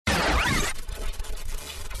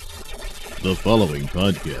The following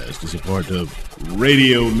podcast is a part of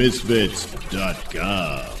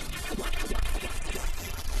RadioMisfits.com.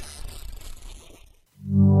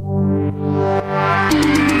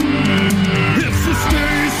 It's the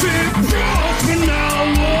Stacey Prussman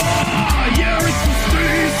Hour. Yeah, it's the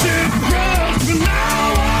Stacey Prussman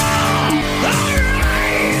Hour. All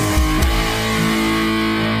right.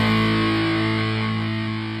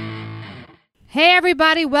 Hey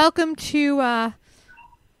everybody, welcome to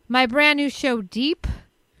my brand new show, Deep,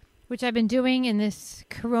 which I've been doing in this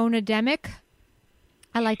Corona-demic,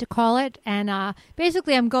 I like to call it. And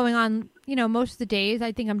basically I'm going on, most of the days.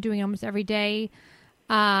 I think I'm doing almost every day,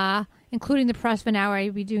 including the Prussman Hour.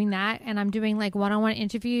 I'll be doing that. And I'm doing like one-on-one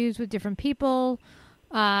interviews with different people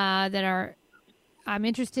that I'm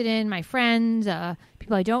interested in, my friends,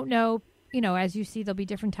 people I don't know. As you see, there'll be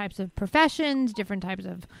different types of professions, different types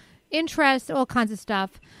of interests, all kinds of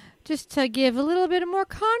stuff, just to give a little bit of more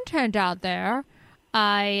content out there.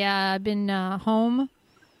 I've been home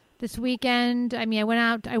this weekend. I went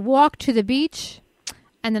out, I walked to the beach,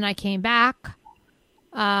 and then I came back,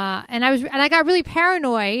 and I got really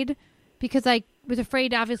paranoid because I was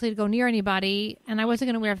afraid, obviously, to go near anybody, and I wasn't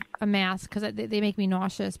going to wear a mask because they make me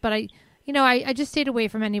nauseous. But I just stayed away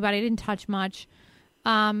from anybody. I didn't touch much.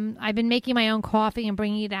 I've been making my own coffee and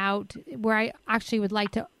bringing it out where I actually would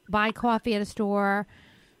like to buy coffee at a store.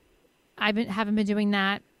 Haven't been doing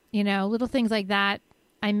that, little things like that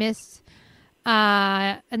I miss.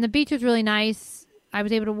 And the beach was really nice. I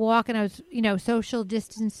was able to walk, and I was, social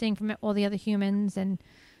distancing from all the other humans and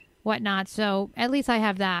whatnot. So at least I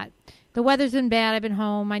have that. The weather's been bad. I've been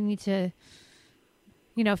home. I need to,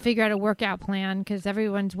 figure out a workout plan because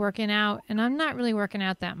everyone's working out, and I'm not really working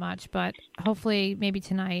out that much, but hopefully maybe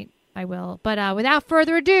tonight I will. But without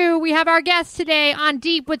further ado, we have our guest today on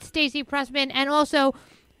Deep with Stacey Prussman, and also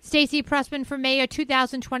Stacey Prussman for Mayor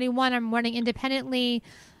 2021. I'm running independently.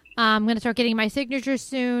 I'm going to start getting my signatures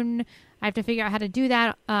soon. I have to figure out how to do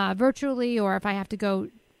that virtually, or if I have to go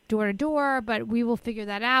door to door, but we will figure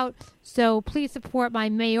that out. So please support my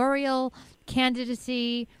mayoral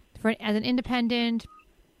candidacy as an independent.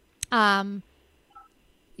 Write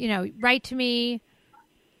to me.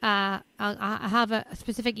 I'll have a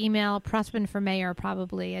specific email, Prussman for Mayor,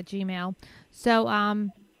 probably at Gmail. So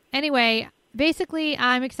anyway, basically,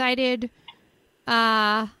 I'm excited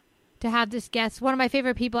to have this guest. One of my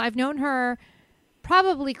favorite people. I've known her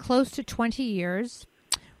probably close to 20 years.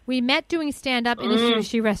 We met doing stand-up in a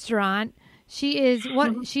sushi restaurant.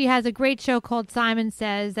 She has a great show called Simon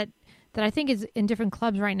Says that I think is in different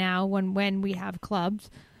clubs right now when we have clubs,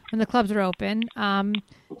 when the clubs are open.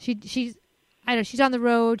 She's on the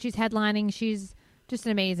road. She's headlining. She's just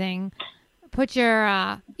amazing. Put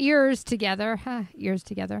your ears together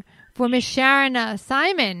for Miss Sharon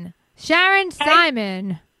Simon. Sharon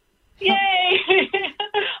Simon. Yay!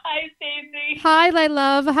 Hi, Stacey. Hi, my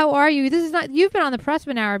love. How are you? You've been on the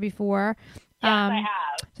Prussman Hour before. Yes, I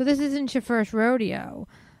have. So this isn't your first rodeo.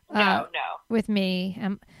 No. With me.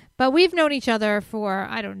 But we've known each other for,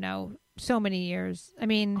 I don't know, so many years. Close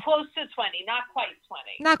to 20, not quite 20.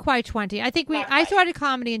 Not quite 20. I started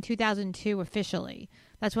comedy in 2002 officially.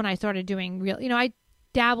 That's when I started doing real, I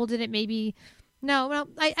dabbled in it maybe. No,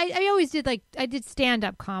 I always did I did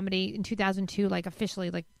stand-up comedy in 2002,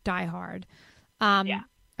 officially, Die Hard. Yeah.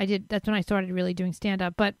 That's when I started really doing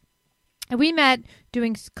stand-up. But we met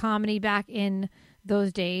doing comedy back in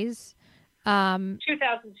those days.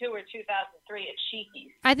 2002 or 2003 at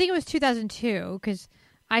Sheiky's. I think it was 2002 because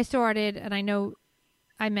I started, and I know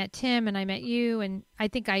I met Tim and I met you, and I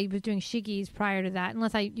think I was doing Sheiky's prior to that,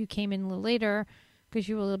 unless you came in a little later because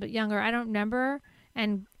you were a little bit younger. I don't remember.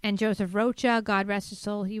 And Joseph Rocha, God rest his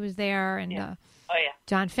soul, he was there, and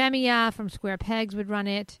John Femia from Square Pegs would run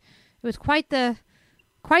it. It was quite the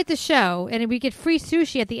show, and we get free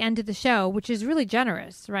sushi at the end of the show, which is really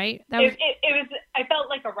generous, right? It was. I felt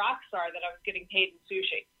like a rock star that I was getting paid in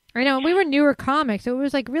sushi. I know, and we were newer comics, so it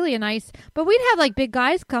was really a nice. But we'd have big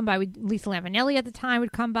guys come by. Lisa Lavanelli at the time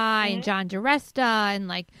would come by, and John Jaresta, and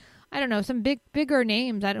I don't know, some bigger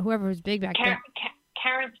names. Whoever was big back then.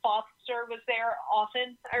 Karen Foster was there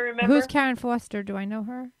often. I remember. Who's Karen Foster? Do I know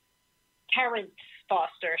her? Karen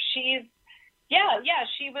Foster. She's. She was.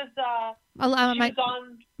 She was on almost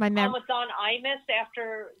on Imus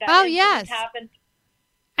after that. Oh yes. Happened.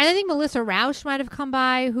 And I think Melissa Rausch might have come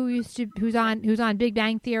by, who's on Big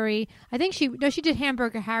Bang Theory. I think she did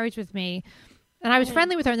Hamburger Harry's with me, and I was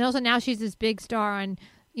friendly with her. And also now she's this big star on,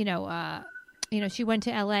 she went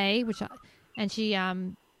to L.A. and she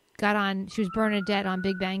got on. She was Bernadette on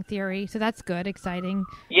Big Bang Theory, so that's good, exciting.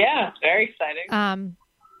 Yeah, very exciting.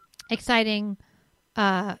 Exciting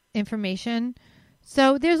information.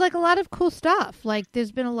 So there's like a lot of cool stuff. Like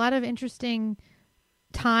there's been a lot of interesting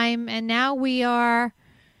time, and now we are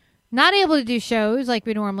not able to do shows like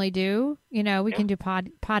we normally do. You know, we can do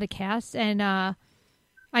podcasts, and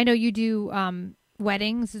I know you do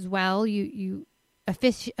weddings as well. You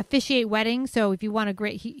officiate weddings. So if you want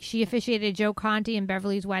she officiated Joe Conti and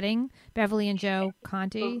Beverly's wedding. Beverly and Joe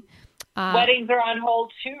Conti. Weddings are on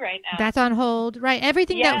hold too right now. That's on hold, right?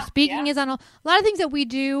 Everything that speaking is on hold. A lot of things that we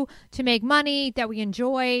do to make money that we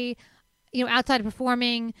enjoy, you know, outside of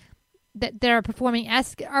performing, that are performing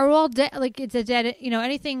are all like it's a dead. You know,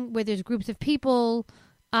 anything where there's groups of people,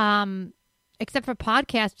 except for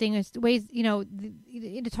podcasting, is ways. You know,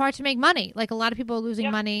 it's hard to make money. Like a lot of people are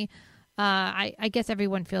losing money. I guess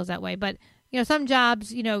everyone feels that way, but you know, some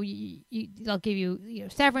jobs, you know, they'll give you, you know,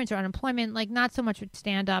 severance or unemployment, like not so much with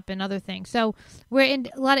stand up and other things. So we're in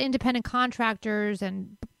a lot of independent contractors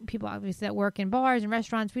and people obviously that work in bars and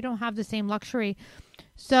restaurants. We don't have the same luxury.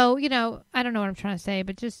 So, you know, I don't know what I'm trying to say,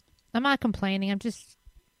 but I'm not complaining. I'm just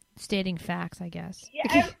stating facts, I guess.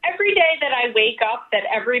 Yeah, every day that I wake up, that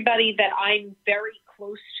everybody that I'm very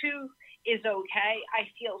close to is okay, I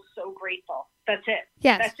feel so grateful. That's it.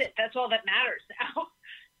 Yes. That's it. That's all that matters now.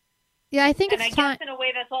 Yeah, I think and it's time. I guess in a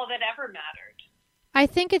way, that's all that ever mattered. I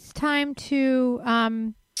think it's time to.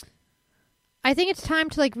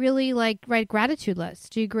 Like really like write gratitude lists.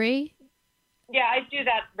 Do you agree? Yeah, I do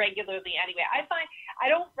that regularly anyway. I find I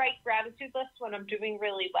don't write gratitude lists when I'm doing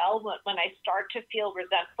really well. When I start to feel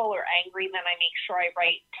resentful or angry, then I make sure I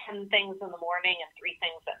write 10 things in the morning and 3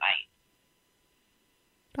 things at night.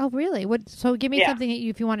 Oh, really? So give me something that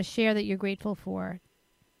if you want to share that you're grateful for.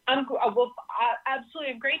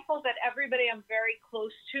 Absolutely. I'm grateful that everybody I'm very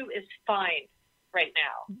close to is fine right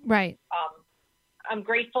now. Right. I'm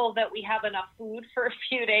grateful that we have enough food for a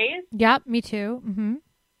few days. Yep, me too. Mm-hmm.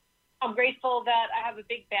 I'm grateful that I have a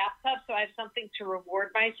big bathtub, so I have something to reward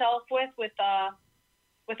myself with a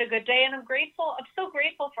good day. And I'm so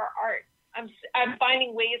grateful for art. I'm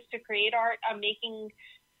finding ways to create art. I'm making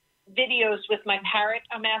videos with my parrot.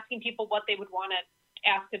 I'm asking people what they would want to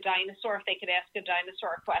ask a dinosaur, if they could ask a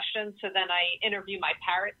dinosaur a question. So then I interview my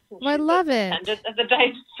parrots. I love it. The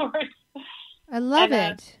dinosaurs. I love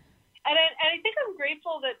it. And I think I'm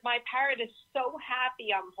grateful that my parrot is so happy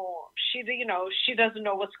I'm home. She doesn't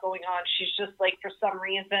know what's going on. She's just like, for some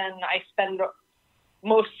reason, I spend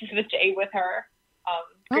most of the day with her.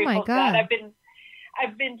 Oh my God.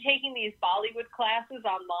 I've been taking these Bollywood classes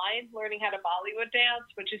online, learning how to Bollywood dance,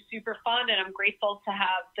 which is super fun. And I'm grateful to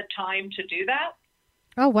have the time to do that.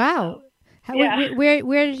 Oh, wow.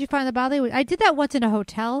 Where did you find the Bollywood? I did that once in a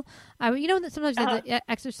hotel. Sometimes there's the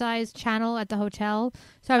exercise channel at the hotel.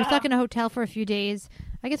 So I was stuck in a hotel for a few days.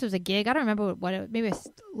 I guess it was a gig. I don't remember maybe a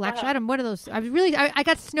lecture. I don't know, one of those. I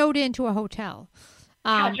got snowed into a hotel,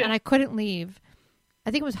 and I couldn't leave.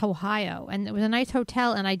 I think it was Ohio, and it was a nice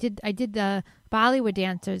hotel. And I did the Bollywood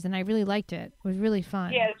dancers, and I really liked it. It was really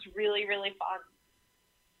fun. Yeah, it's really, really fun.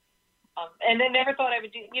 And I never thought I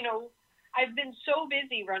would do. I've been so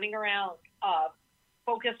busy running around,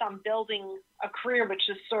 focused on building a career, which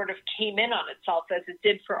just sort of came in on itself as it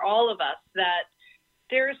did for all of us, that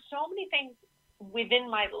there are so many things within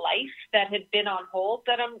my life that had been on hold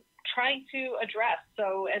that I'm trying to address.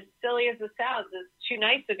 So as silly as it sounds, 2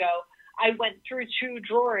 nights ago, I went through 2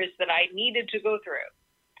 drawers that I needed to go through.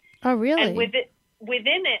 Oh, really? And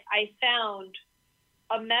within it, I found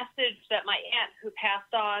a message that my aunt, who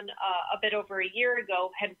passed on a bit over a year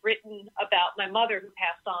ago, had written about my mother, who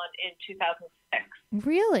passed on in 2006.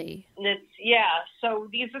 Really? And so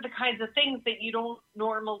these are the kinds of things that you don't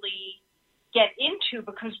normally get into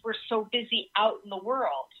because we're so busy out in the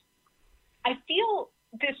world. I feel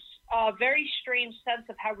this very strange sense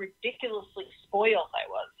of how ridiculously spoiled I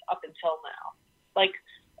was up until now. Like,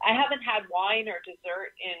 I haven't had wine or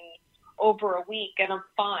dessert in over a week, and I'm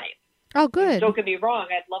fine. Oh, good. Don't get me wrong.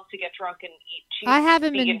 I'd love to get drunk and eat cheese. I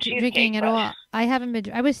haven't been drinking at all. I haven't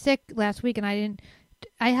been. I was sick last week, and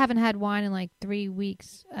I haven't had wine in like 3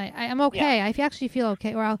 weeks. I'm okay. Yeah. I actually feel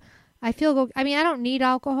okay. I feel. I mean, I don't need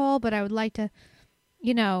alcohol, but I would like to,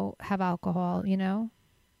 have alcohol.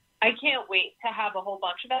 I can't wait to have a whole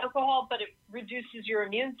bunch of alcohol, but it reduces your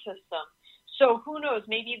immune system. So who knows?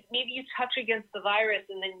 Maybe you touch against the virus,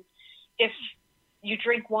 and then if you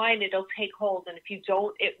drink wine, it'll take hold. And if you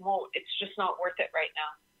don't, it won't. It's just not worth it right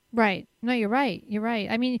now. Right. No, you're right. You're right.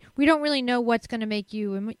 I mean, we don't really know what's going to make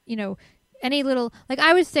you, any little, like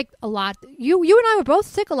I was sick a lot. You and I were both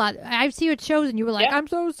sick a lot. I see you at shows and you were like, I'm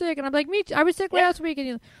so sick. And I'm like, me too. I was sick last week.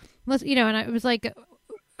 And and it was like,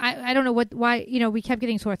 I don't know why, we kept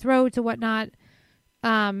getting sore throats and whatnot.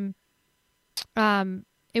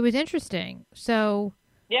 It was interesting. So,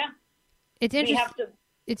 it's interesting.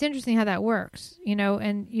 It's interesting how that works, you know,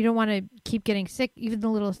 and you don't want to keep getting sick. Even the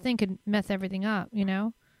littlest thing could mess everything up, you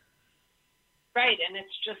know? Right, and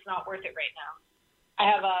it's just not worth it right now.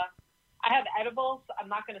 I have edibles. I'm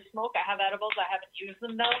not going to smoke. I have edibles. I haven't used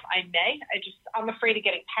them, though. I may. I'm afraid of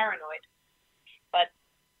getting paranoid. But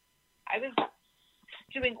I was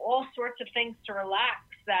doing all sorts of things to relax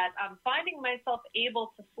that I'm finding myself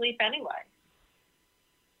able to sleep anyway.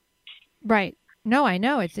 Right. No, I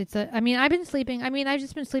know. I mean, I've been sleeping. I mean, I've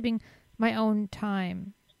just been sleeping my own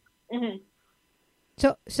time. Mm-hmm.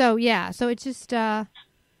 So yeah. So it's just,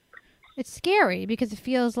 it's scary because it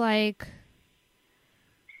feels like,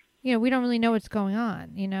 you know, we don't really know what's going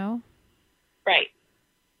on, you know? Right.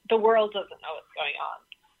 The world doesn't know what's going on.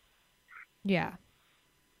 Yeah.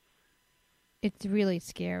 It's really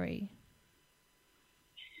scary.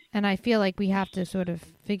 And I feel like we have to sort of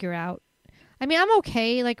figure out. I mean, I'm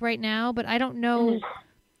okay, like, right now, but I don't know. Mm-hmm.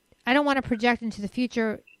 I don't want to project into the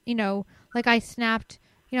future, you know, like I snapped,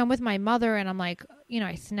 you know, I'm with my mother and I'm like, you know,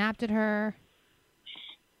 I snapped at her.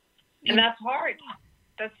 And that's hard.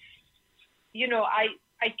 That's, you know, I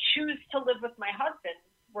choose to live with my husband.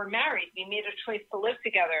 We're married. We made a choice to live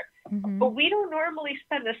together. Mm-hmm. But we don't normally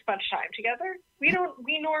spend this much time together. We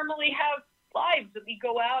normally have lives that we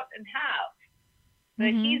go out and have. But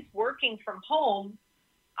mm-hmm. He's working from home.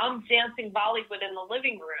 I'm dancing Bollywood in the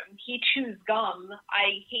living room. He chews gum.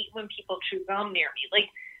 I hate when people chew gum near me. Like,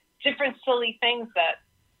 different silly things that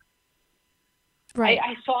right.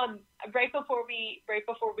 I saw him right before we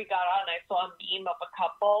got on. I saw a meme of a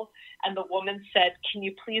couple, and the woman said, "Can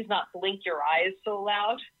you please not blink your eyes so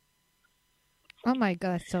loud?" Oh my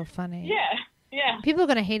God, that's so funny. Yeah. People are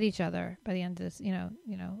gonna hate each other by the end of this. You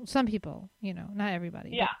know, some people. You know, not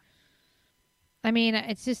everybody. Yeah. But, I mean,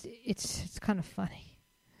 it's just it's kind of funny.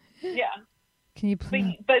 Yeah. Can you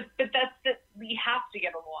please? But we have to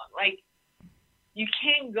get along. Like, you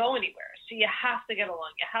can't go anywhere, so you have to get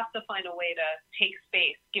along. You have to find a way to take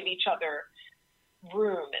space, give each other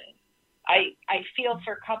room. And I feel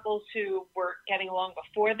for couples who were getting along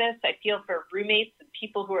before this. I feel for roommates and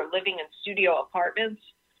people who are living in studio apartments.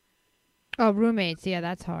 Oh, roommates. Yeah,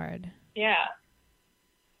 that's hard. Yeah.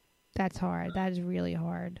 That's hard. That is really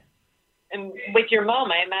hard. And with your mom,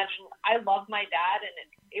 I imagine, I love my dad, and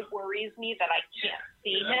it worries me that I can't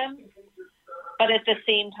see him. But at the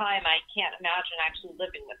same time, I can't imagine actually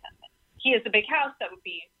living with him. He has a big house.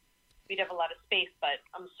 We'd have a lot of space, but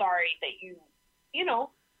I'm sorry that you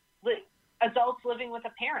know, adults living with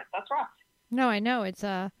a parent. That's rough. No, I know. It's,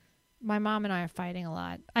 my mom and I are fighting a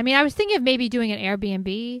lot. I mean, I was thinking of maybe doing an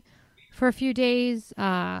Airbnb for a few days,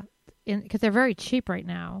 because they're very cheap right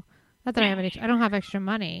now. Not that I don't have extra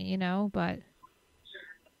money, you know, but.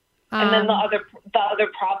 And then the other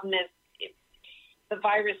problem is the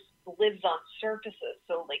virus lives on surfaces,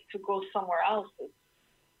 so like to go somewhere else is.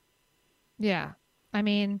 Yeah, I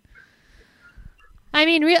mean,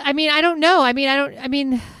 I don't know. I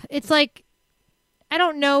mean, it's like, I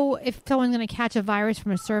don't know if someone's going to catch a virus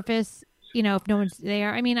from a surface, you know, if no one's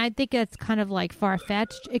there. I mean, I think that's kind of like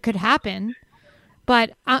far-fetched. It could happen.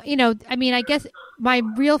 But, you know, I mean, I guess my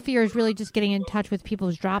real fear is really just getting in touch with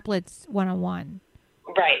people's droplets one-on-one.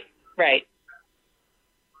 Right.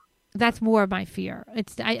 That's more of my fear.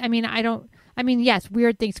 Yes,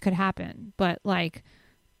 weird things could happen, but like,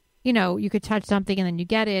 you know, you could touch something and then you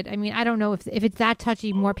get it. I mean, I don't know if it's that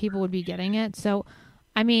touchy, more people would be getting it. So,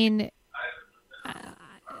 I mean,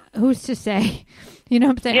 who's to say? You know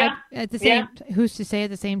what I'm saying? Yeah. Who's to say at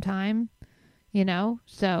the same time? You know,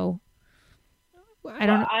 so I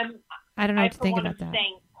don't know what to think about that.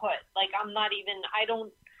 Staying put. Like,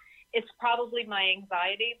 it's probably my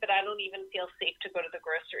anxiety, but I don't even feel safe to go to the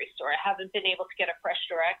grocery store. I haven't been able to get a fresh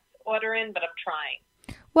direct order in, but I'm trying.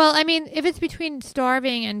 Well, I mean, if it's between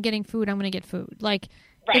starving and getting food, I'm going to get food. Like,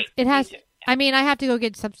 right. It has. I mean, I have to go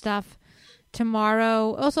get some stuff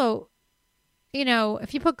tomorrow. Also, you know,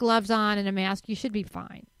 if you put gloves on and a mask, you should be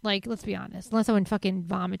fine. Like, let's be honest. Unless someone fucking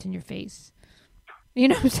vomits in your face. You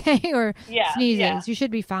know what I'm saying? Or sneezes. Yeah. You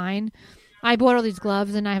should be fine. I bought all these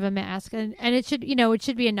gloves and I have a mask, and it should, you know, it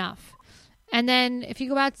should be enough. And then if you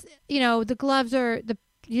go out, you know, the gloves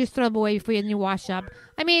you just throw them away before you wash up.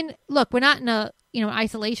 I mean, look, we're not in a, you know,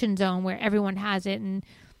 isolation zone where everyone has it. And,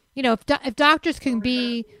 you know, if doctors can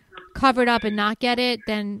be covered up and not get it,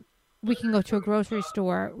 then we can go to a grocery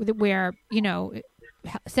store where, you know,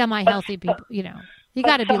 semi-healthy people, you know, you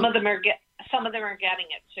got to be. Some of them are getting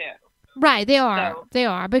it too. Right, they are. So, they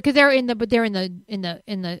are because they're in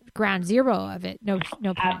the ground zero of it. No,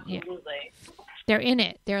 absolutely. Yeah. They're in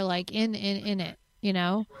it. They're like in it. You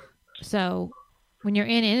know, so when you're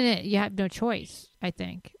in it, you have no choice. I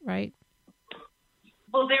think, right?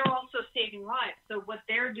 well, they're also saving lives. So what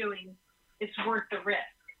they're doing is worth the risk.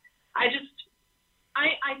 I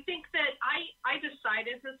think that I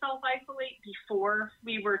decided to self-isolate before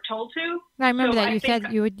we were told to. I remember So that I you think-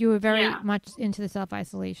 said you were very yeah. much into the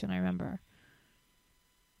self-isolation. I remember.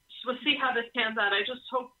 We'll see how this pans out.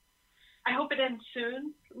 I hope it ends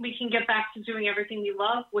soon. We can get back to doing everything we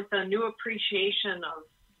love with a new appreciation of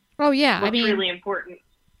Oh yeah, what's really important.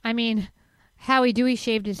 I mean, Howie Dewey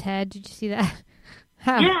shaved his head. Did you see that?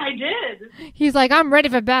 How, Yeah, I did. He's like, I'm ready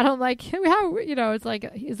for battle. I'm like, how, it's like,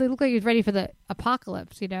 it looked like he's ready for the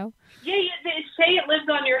apocalypse, Yeah, they say it lives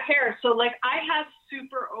on your hair. So, like, I have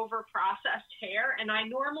super over-processed hair, and I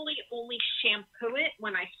normally only shampoo it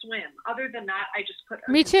when I swim. Other than that, I just put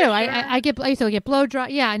Me too. conditioner. I used to get blow dry.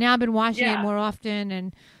 Yeah, now I've been washing it Yeah. more often.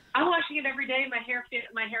 And I'm washing it every day. My hair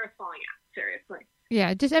is falling out, seriously.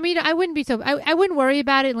 yeah, I wouldn't be so, I wouldn't worry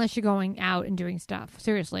about it unless you're going out and doing stuff.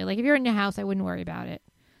 Seriously. Like, if you're in your house, I wouldn't worry about it.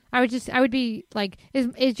 I would be like,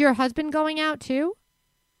 is your husband going out too?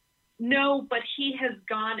 No, but he has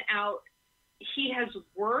gone out. He has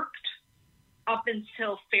worked up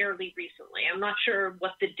until fairly recently. I'm not sure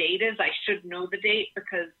what the date is. I should know the date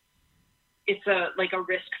because it's a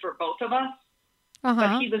risk for both of us.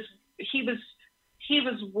 Uh-huh. But he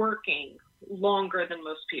was working longer than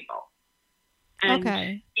most people. And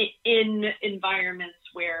Okay. in environments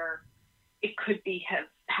where it could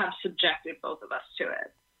have subjected both of us to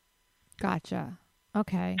it. Gotcha.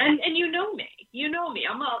 Okay. And you know me.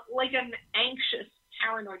 I'm an anxious,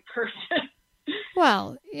 paranoid person.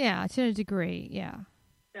 Well, yeah, to a degree, yeah.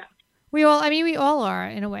 Yeah. We all are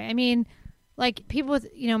in a way. I mean, like people with,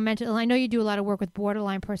 mental, I know you do a lot of work with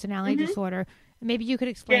borderline personality disorder. Maybe you could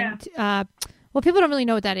explain, well, people don't really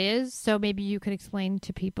know what that is. So maybe you could explain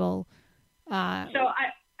to people. So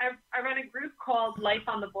I run a group called Life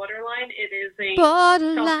on the Borderline. It is a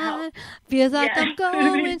Borderline self-help. feels like Yeah. I'm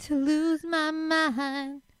going to lose my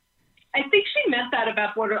mind. I think she meant that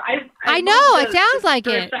about borderline. I know, love it sounds like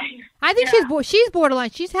first it. thing. I think Yeah. she's borderline.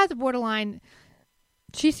 She has a borderline.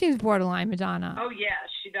 She seems borderline, Madonna. Oh yeah,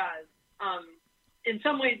 she does. In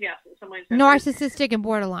some ways, yes. In some ways, no. Narcissistic and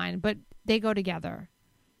borderline, but they go together.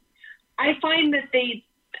 I find they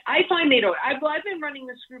don't. I've been running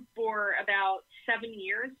this group for about 7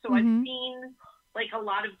 years, so I've seen like a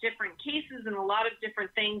lot of different cases and a lot of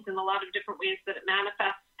different things and a lot of different ways that it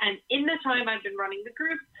manifests. And in the time I've been running the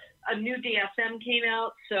group, a new DSM came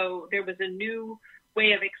out, so there was a new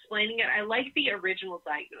way of explaining it. I like the original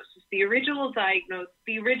diagnosis. The original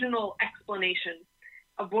explanation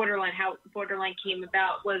of borderline, how borderline came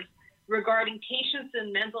about, was regarding patients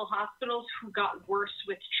in mental hospitals who got worse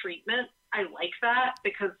with treatment. I like that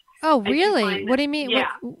because Oh, I do really? find What that- do you mean?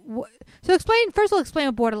 Yeah. So explain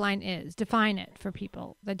what borderline is. Define it for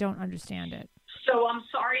people that don't understand it. So I'm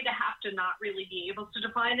sorry to have to not really be able to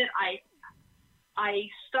define it. I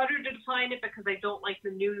stuttered to define it because I don't like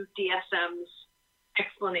the new DSM's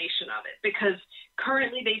explanation of it, because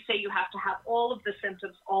currently they say you have to have all of the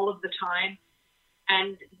symptoms all of the time,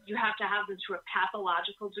 and you have to have them to a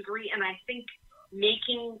pathological degree. And I think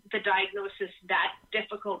making the diagnosis that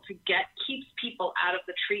difficult to get keeps people out of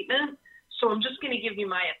the treatment. So I'm just going to give you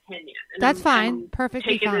my opinion. And That's fine. and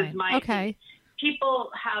Perfectly take it as fine. my Okay. opinion.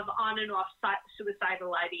 People have on and off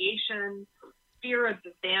suicidal ideation, fear of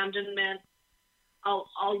abandonment,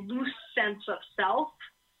 a loose sense of self.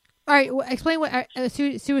 All right. Explain what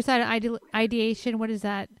suicide ideation. What is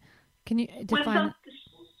that? Can you define?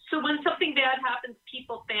 When something bad happens,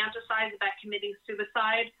 people fantasize about committing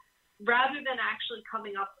suicide rather than actually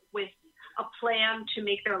coming up with a plan to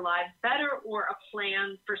make their lives better or a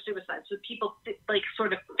plan for suicide. So people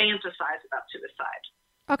sort of fantasize about suicide.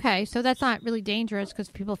 Okay, so that's not really dangerous because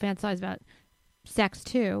people fantasize about sex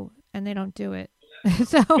too, and they don't do it.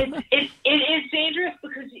 So it is dangerous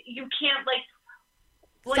because you can't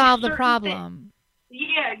solve the certain problem.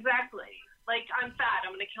 Yeah, exactly. Like, I'm fat, I'm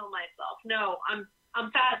going to kill myself. No,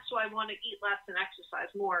 I'm fat, so I want to eat less and exercise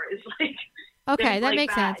more. Is like Okay, things that like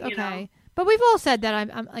makes that, sense. you know? Okay, but we've all said that.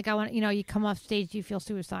 I'm like, I want, you come off stage, you feel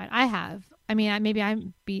suicide. I have. I mean, maybe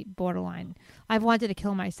I'm borderline. I've wanted to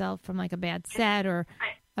kill myself from like a bad set or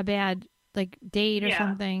a bad date or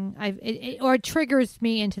something. Or it triggers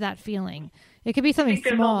me into that feeling. It could be something I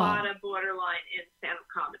think small. There's a lot of borderline in stand-up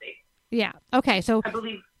comedy. Yeah. Okay. So I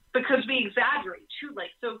believe because we exaggerate too.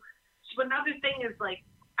 So another thing is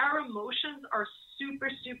our emotions are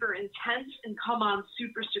super, super intense and come on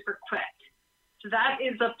super, super quick. So that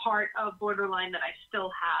is a part of borderline that I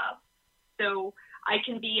still have. So I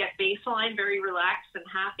can be at baseline very relaxed and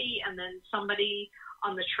happy, and then somebody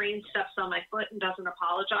on the train steps on my foot and doesn't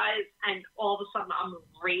apologize, and all of a sudden I'm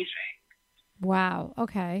raging. wow.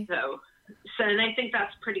 Okay. So So, and I think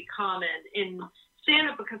that's pretty common in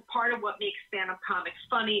stand-up, because part of what makes stand-up comics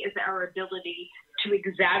funny is our ability to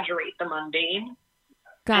exaggerate the mundane.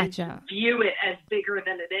 Gotcha. And view it as bigger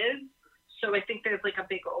than it is. So I think there's like a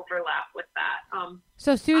big overlap with that.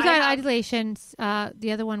 So suicide ideation,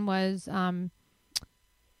 the other one was sense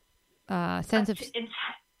of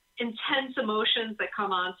intense emotions that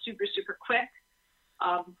come on super, super quick.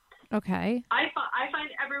 Okay. I find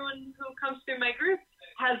everyone who comes through my group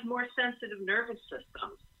has more sensitive nervous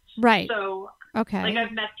systems. Right. So, okay. Like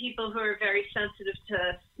I've met people who are very sensitive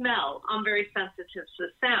to smell. I'm very sensitive to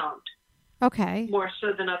sound. Okay. More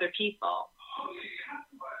so than other people.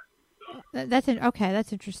 That's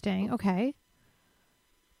interesting. Okay.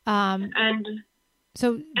 And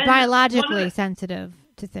biologically sensitive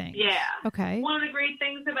to things. Yeah. Okay. One of the great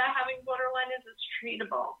things about having borderline is it's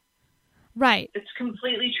treatable. Right. It's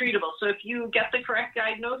completely treatable. So if you get the correct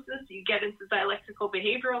diagnosis, you get into dialectical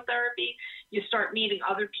behavioral therapy, you start meeting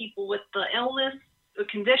other people with the illness, the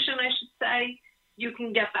condition, I should say, you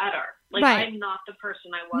can get better. Like, right. I'm not the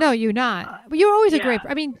person I was. No, you're not. You were always a great,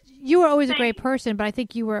 you were always a great person, but I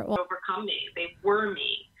think you were. Overcome me. They were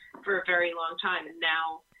me for a very long time. And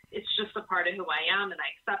now it's just a part of who I am, and I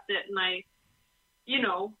accept it. And I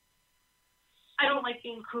don't like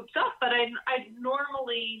being cooped up, but I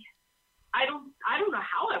normally, I don't know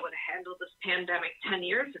how I would have handled this pandemic 10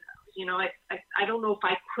 years ago. I don't know if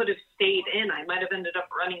I could have stayed in. I might have ended up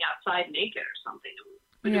running outside naked or something. It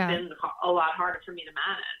would have been a lot harder for me to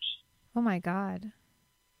manage. Oh my God.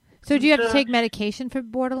 So do you have to take medication for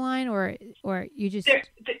borderline, or you just...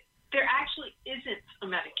 There actually isn't a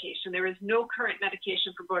medication. There is no current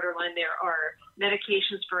medication for borderline. There are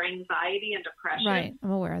medications for anxiety and depression. Right,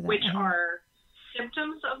 I'm aware of that. Which are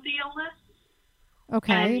symptoms of the illness.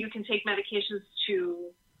 Okay. And you can take medications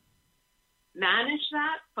to manage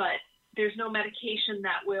that, but there's no medication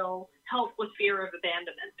that will help with fear of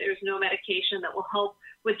abandonment. There's no medication that will help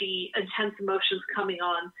with the intense emotions coming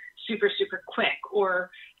on super, super quick,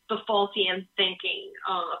 or the faulty and thinking,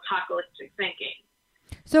 apocalyptic thinking.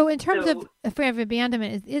 So in terms of fear of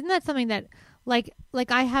abandonment, isn't that something that, like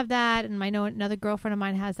I have that, and I know another girlfriend of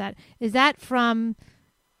mine has that. Is that from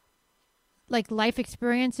like life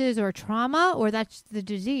experiences or trauma, or that's the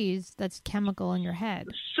disease that's chemical in your head?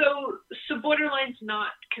 So borderline's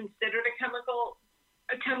not considered a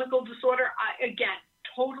chemical disorder. Again,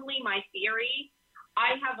 totally my theory.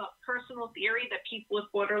 I have a personal theory that people with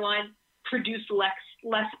borderline produce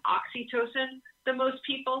less oxytocin than most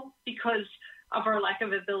people because of our lack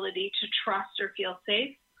of ability to trust or feel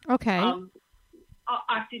safe. Okay.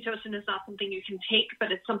 Oxytocin is not something you can take,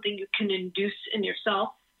 but it's something you can induce in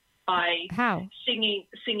yourself by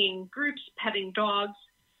singing groups, petting dogs,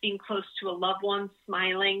 being close to a loved one,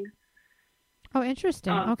 smiling. Oh,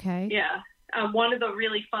 interesting. Okay. Yeah. One of the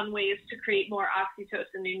really fun ways to create more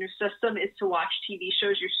oxytocin in your system is to watch TV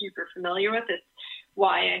shows you're super familiar with. It's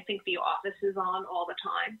why I think The Office is on all the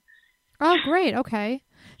time. Oh, great. Okay.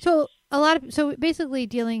 So a lot of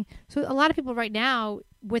people right now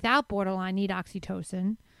without borderline need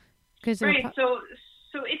oxytocin. Right.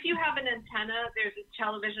 So if you have an antenna, there's a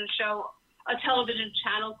television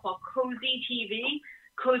channel called Cozy TV.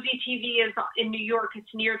 Cozy TV is in New York.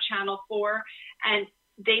 It's near Channel 4, and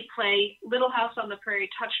they play Little House on the Prairie,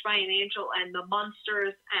 Touched by an Angel, and The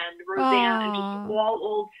Munsters, and Roseanne, and just all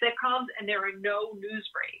old sitcoms, and there are no news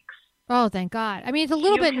breaks. Oh, thank God. I mean, it's a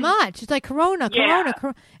little bit much. It's like Corona.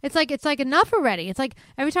 It's like enough already. It's like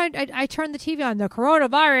every time I turn the TV on, the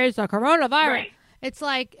coronavirus. Right. It's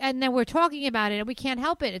like, and then we're talking about it and we can't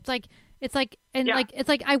help it. It's like,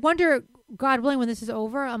 I wonder, God willing, when this is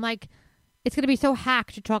over, I'm like, it's going to be so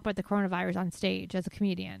hack to talk about the coronavirus on stage as a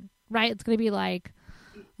comedian, right? It's going to be like,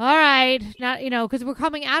 all right, now, because we're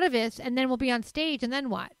coming out of this, and then we'll be on stage, and then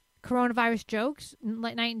what? Coronavirus jokes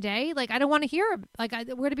night and day. Like, I don't want to hear. Like,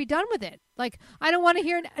 we're going to be done with it. Like, I don't want to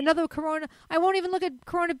hear another Corona. I won't even look at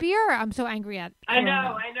Corona beer. I'm so angry at Corona.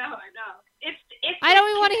 I know. I don't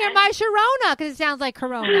even want to hear my Sharona because it sounds like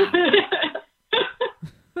Corona.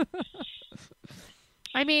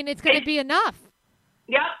 I mean, it's going to be enough.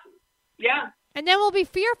 Yep. Yeah. And then we'll be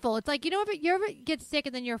fearful. It's like, you ever get sick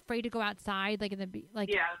and then you're afraid to go outside, like in the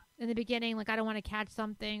beginning, like I don't want to catch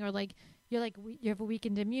something, or like you have a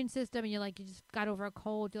weakened immune system and you just got over a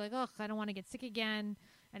cold. You're like, oh, I don't want to get sick again,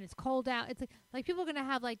 and it's cold out. It's like people are gonna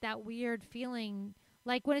have like that weird feeling,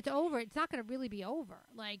 like when it's over, it's not gonna really be over.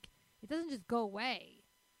 Like it doesn't just go away.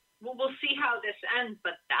 Well, we'll see how this ends,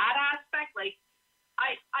 but that aspect, like.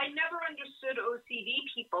 I never understood OCD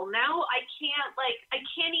people. Now I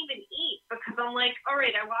can't even eat because I'm like, all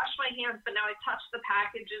right, I washed my hands, but now I touch the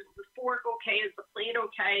package. Is the fork okay? Is the plate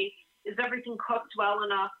okay? Is everything cooked well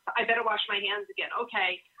enough? I better wash my hands again.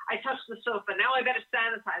 Okay, I touched the sofa. Now I better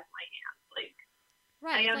sanitize my hands. Like,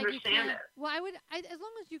 Right. I It's like you understand can't- it. Well, as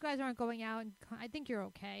long as you guys aren't going out, and I think you're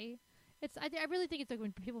okay. I really think it's like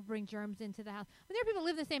when people bring germs into the house. But there are people who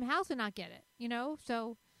live in the same house and not get it, you know?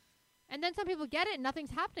 So, and then some people get it and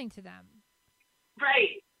nothing's happening to them.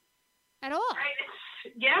 Right. At all.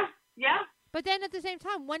 Right. Yeah. Yeah. But then at the same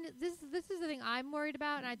time, this is the thing I'm worried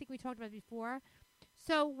about, and I think we talked about it before.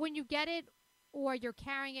 So when you get it or you're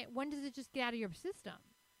carrying it, when does it just get out of your system?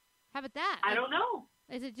 How about that? I don't know.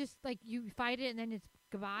 Is it just like you fight it and then it's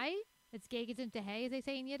goodbye? It's gay into hay, as they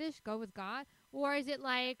say in Yiddish, go with God? Or is it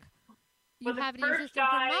like you have it in your system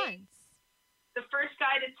for months? The first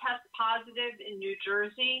guy to test positive in New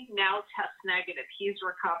Jersey now tests negative. He's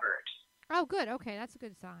recovered. Oh, good. Okay, that's a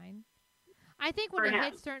good sign. I think when For it him.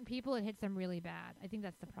 hits certain people, it hits them really bad. I think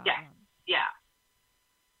that's the problem. Yeah.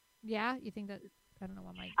 Yeah? You think that? I don't know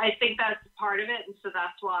what my... I think that's part of it, and so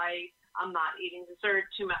that's why I'm not eating dessert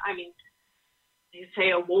too much. I mean, you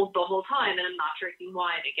say I won't the whole time, and I'm not drinking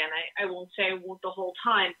wine again. I won't say I won't the whole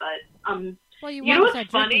time, but well, you know won't what's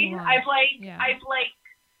start funny? drinking wine.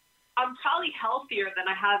 I'm probably healthier than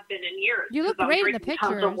I have been in years. You look 'cause great I'm in the drinking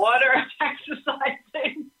tons pictures. of water, I'm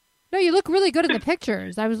exercising. No, you look really good in the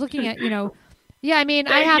pictures. I was looking at, yeah, I mean,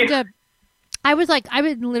 I Thank have you. to, I've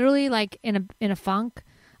been literally like in a funk.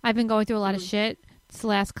 I've been going through a lot of shit this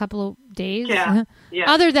last couple of days. Yeah. Yeah.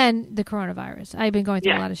 Other than the coronavirus. I've been going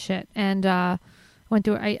through a Yeah. lot of shit. And, went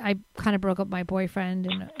through, I kind of broke up with my boyfriend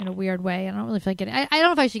in a weird way. I don't really feel like getting, I don't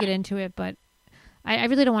know if I should get into it, but I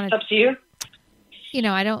really don't want It's up to you.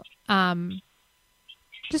 I don't,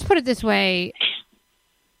 just put it this way.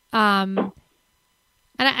 And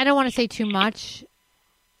I don't want to say too much,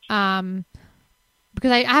 because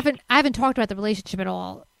I haven't talked about the relationship at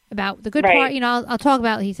all, about the good Right. part. I'll talk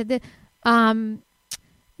about. He said that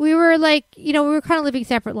we were like, we were kind of living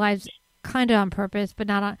separate lives, kind of on purpose, but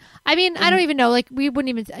not on. I mean, I don't even know. Like, we wouldn't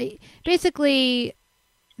even. Basically,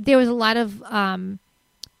 there was a lot of.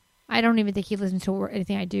 I don't even think he listens to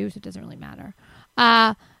anything I do, so it doesn't really matter.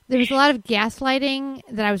 There was a lot of gaslighting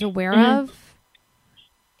that I was aware of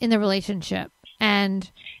in the relationship.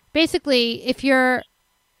 And basically, if you're,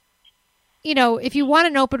 if you want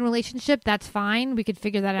an open relationship, that's fine. We could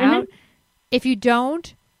figure that out. If you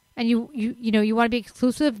don't, and you want to be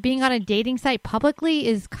exclusive, being on a dating site publicly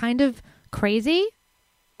is kind of crazy.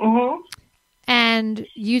 And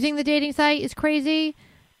using the dating site is crazy.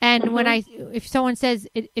 And if someone says,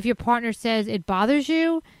 if your partner says it bothers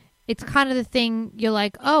you, it's kind of the thing you're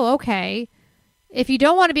like, oh, okay. If you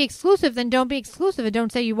don't want to be exclusive, then don't be exclusive and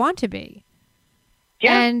don't say you want to be.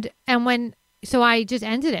 Yeah. So I just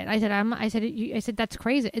ended it. I said that's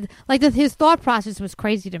crazy. His thought process was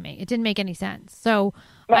crazy to me. It didn't make any sense. So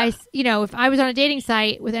if I was on a dating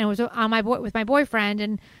site with my boyfriend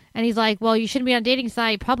and he's like, well, you shouldn't be on a dating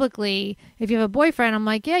site publicly if you have a boyfriend. I'm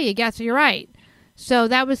like, yeah, you guess you're right. So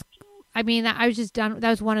that was, I was just done. That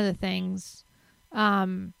was one of the things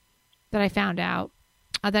that I found out.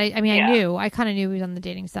 I knew. I kind of knew he was on the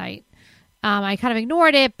dating site. I kind of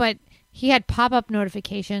ignored it, but he had pop-up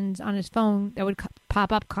notifications on his phone that would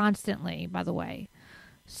pop up constantly, by the way.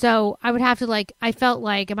 So I would have to, I felt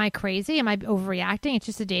like, am I crazy? Am I overreacting? It's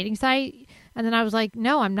just a dating site? And then I was like,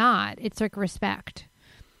 no, I'm not. It's like respect.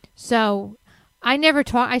 So I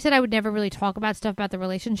said I would never really talk about stuff about the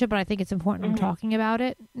relationship, but I think it's important I'm talking about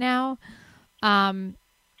it now.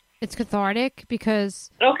 It's cathartic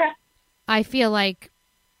because I feel like,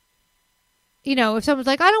 if someone's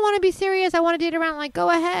like, I don't want to be serious, I want to date around, like,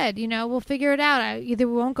 go ahead, we'll figure it out. Either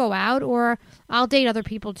we won't go out or I'll date other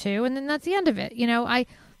people too. And then that's the end of it. I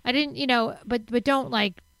didn't, but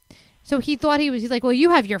don't so he thought he's like, well,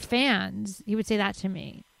 you have your fans. He would say that to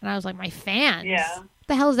me. And I was like, my fans? Yeah. What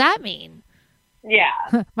the hell does that mean?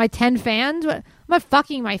 Yeah. My 10 fans? I'm not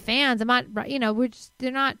fucking my fans. I'm not,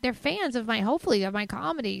 they're fans of hopefully of my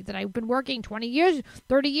comedy that I've been working 20 years,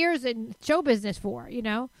 30 years in show business for,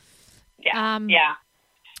 Yeah. And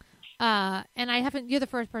you're the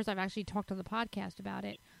first person I've actually talked on the podcast about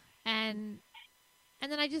it. And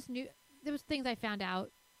then I just knew there was things I found out,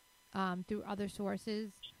 through other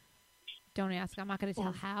sources. Don't ask. I'm not going to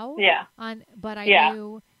tell how. Yeah. But I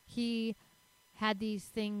knew he had these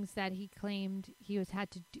things that he claimed he had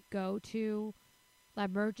to go to,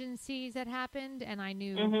 emergencies that happened, and I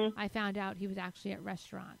knew. I found out he was actually at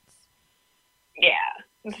restaurants. Yeah.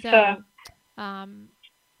 So,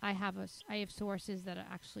 I have sources that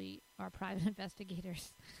are private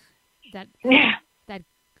investigators that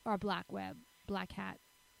are black hat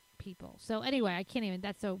people. So anyway, I shouldn't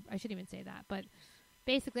even say that, but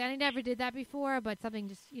basically I never did that before, but something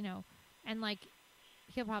just, and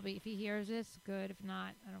he'll probably, if he hears this, good. If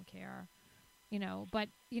not, I don't care. But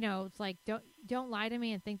it's like don't lie to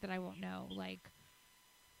me and think that I won't know. Like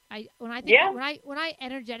when I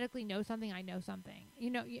energetically know something, I know something.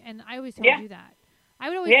 And I always told you that. I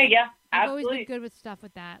would always I've always been good with stuff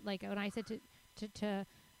with that. Like when I said to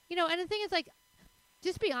and the thing is, like,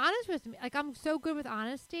 just be honest with me. Like, I'm so good with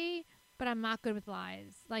honesty, but I'm not good with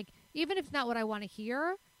lies. Like, even if it's not what I want to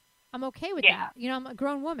hear, I'm okay with that. I'm a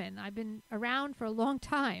grown woman. I've been around for a long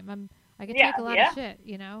time. I can take a lot of shit,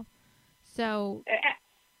 So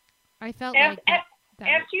I felt like that.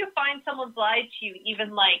 After you find someone's lied to you,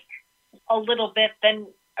 even like a little bit, then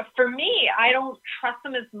for me, I don't trust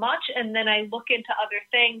them as much. And then I look into other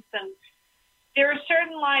things, and there are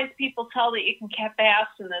certain lies people tell that you can get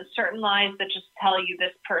past, and then certain lies that just tell you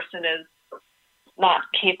this person is not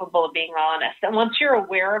capable of being honest. And once you're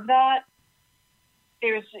aware of that,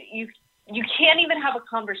 you can't even have a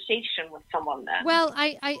conversation with someone then. Well,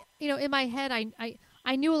 I in my head,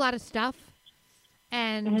 I knew a lot of stuff,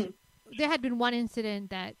 and there had been one incident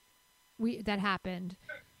that happened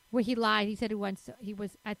where he lied. He said he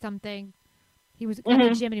was at something. He was at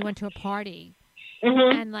the gym and he went to a party,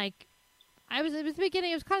 and like it was the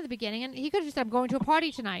beginning. It was kind of the beginning, and he could have just said, "I'm going to a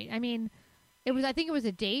party tonight." I mean, I think it was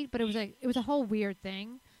a date, but it was a whole weird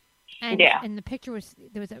thing. And and the picture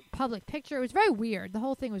there was a public picture. It was very weird. The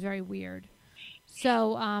whole thing was very weird.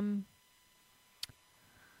 So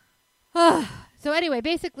so anyway,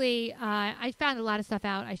 basically, I found a lot of stuff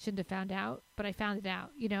out I shouldn't have found out, but I found it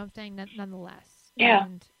out. I'm saying nonetheless. Yeah.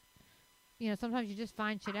 And sometimes you just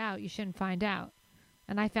find shit out you shouldn't find out,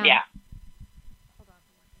 and I found. Hold on.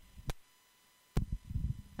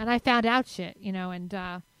 And I found out shit, and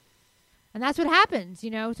that's what happens,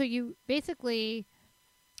 So you basically,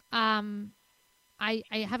 I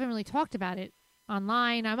haven't really talked about it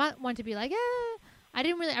online. I'm not one to be like,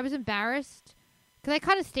 I was embarrassed because I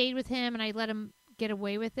kind of stayed with him and I let him get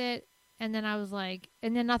away with it. And then I was like,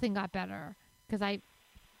 and then nothing got better because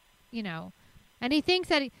and he thinks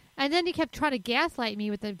that and then he kept trying to gaslight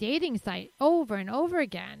me with the dating site over and over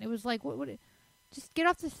again. It was like, what just get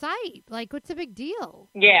off the site. Like, what's the big deal?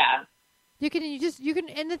 Yeah. You can,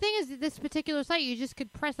 and the thing is, this particular site, you just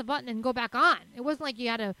could press a button and go back on. It wasn't like you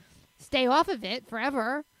had to stay off of it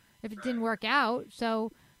forever if it didn't work out.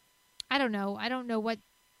 So, I don't know. I don't know what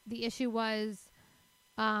the issue was.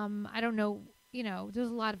 I don't know. There's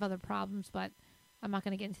a lot of other problems, but I'm not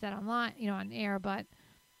going to get into that online, on air. But,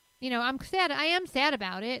 I'm sad. I am sad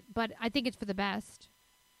about it, but I think it's for the best.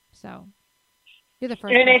 So, you're the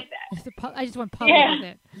first. I just went public with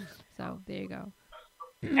it. So, there you go.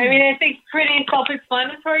 I mean, I think it's pretty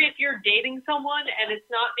self-explanatory. If you're dating someone and it's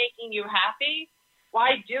not making you happy,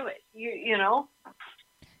 why do it? You know?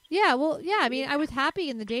 Yeah, well, yeah. I mean, I was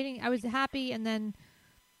happy in the dating. I was happy, and then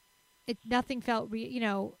nothing felt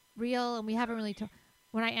real, and we haven't really talked.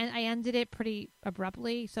 When I ended it pretty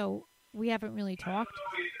abruptly, so we haven't really talked.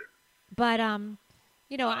 But sometimes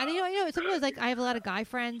like I have a lot of guy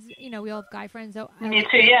friends. We all have guy friends. So Me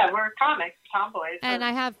too. Yeah, we're comics, tomboys. And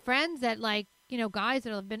I have friends that like. Guys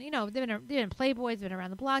that have been, they've been Playboys, been around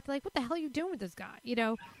the block. They're like, what the hell are you doing with this guy? It's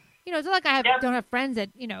not like don't have friends that,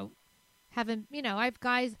 haven't, I have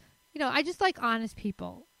guys, I just like honest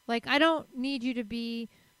people. Like, I don't need you to be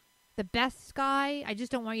the best guy. I just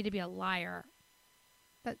don't want you to be a liar.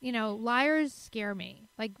 But, liars scare me.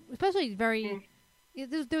 Like, especially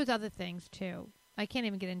there's other things too. I can't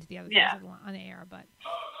even get into the other things on the air, but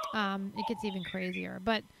it gets even crazier.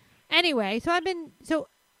 But anyway, so I've been,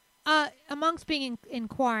 amongst being in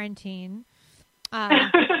quarantine,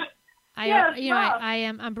 I'm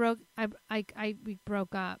broke. We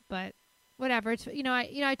broke up, but whatever. It's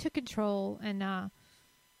I took control and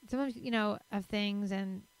sometimes of things,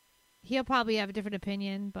 and he'll probably have a different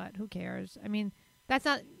opinion, but who cares? I mean, that's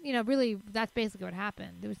not really. That's basically what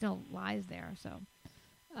happened. There was no lies there, so.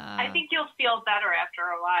 I think you'll feel better after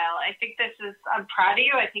a while. I think I'm proud of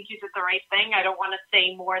you. I think you did the right thing. I don't want to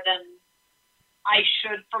say more than I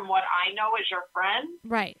should from what I know as your friend.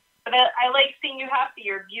 Right. But I like seeing you happy.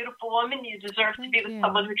 You're a beautiful woman. You deserve to be with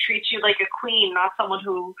someone who treats you like a queen, not someone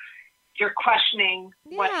who you're questioning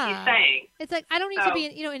what he's saying. It's like, I don't need to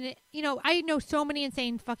be, I know so many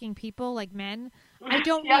insane fucking people, like men. I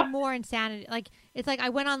don't need more insanity. Like, it's like I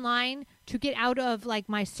went online to get out of, like,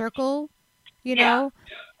 my circle,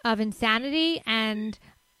 of insanity, and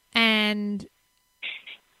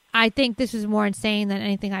I think this was more insane than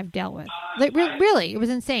anything I've dealt with. Like, really, it was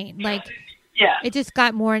insane. Like, it just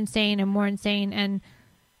got more insane and more insane. And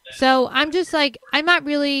so I'm just like, I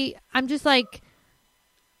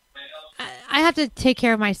have to take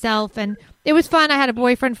care of myself. And it was fun. I had a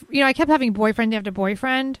boyfriend. I kept having boyfriend after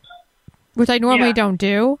boyfriend. which I normally don't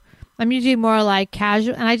do. I'm usually more like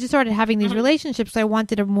casual, and I just started having these relationships. I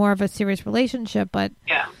wanted a more of a serious relationship, but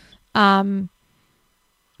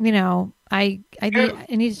you know, I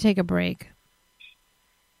need to take a break.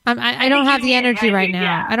 I don't have the energy right now.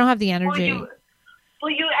 Yeah. I don't have the energy. I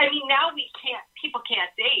mean, now people can't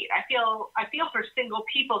date. I feel for single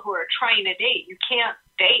people who are trying to date. You can't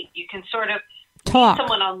date. You can sort of Talk. meet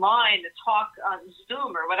someone online to talk on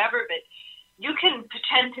Zoom or whatever, but you can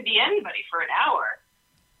pretend to be anybody for an hour.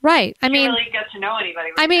 Right. I You mean, really get to know anybody.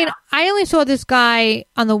 I only saw this guy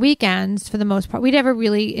on the weekends for the most part. We never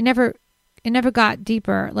really, it never got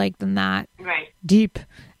deeper like than that. Right. Deep.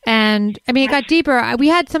 And I mean, it got deeper. We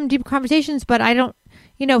had some deep conversations, but I don't,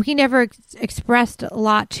 you know, he never expressed a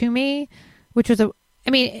lot to me, which was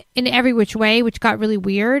in every which way, which got really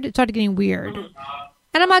weird. It started getting weird.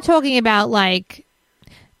 And I'm not talking about like,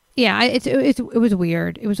 it was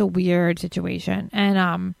weird. It was a weird situation.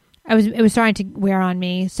 And, it was starting to wear on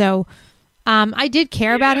me. So, I did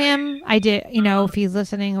care about him. I did, you know, if he's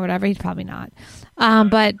listening or whatever, he's probably not.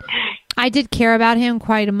 But I did care about him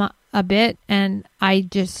quite a bit. And I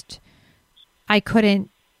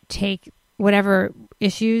couldn't take whatever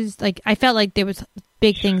issues. Like, I felt like there was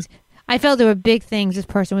big things. I felt there were big things this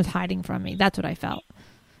person was hiding from me. That's what I felt.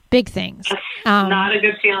 Big things. Not a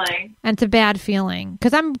good feeling. And it's a bad feeling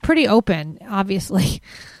because I'm pretty open, obviously.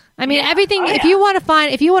 I mean, everything, if you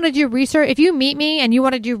want to do research, if you meet me and you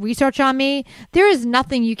want to do research on me, there is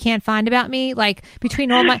nothing you can't find about me. Like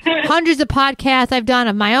between all my hundreds of podcasts I've done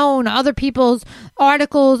of my own, other people's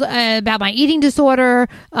articles about my eating disorder,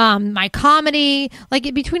 my comedy,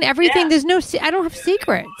 like between everything, there's I don't have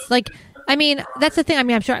secrets. Like, I mean, that's the thing. I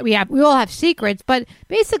mean, I'm sure we all have secrets, but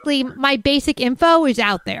basically my basic info is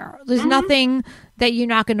out there. There's nothing that you're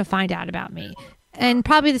not going to find out about me. And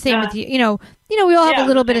probably the same with you. You know, we all have a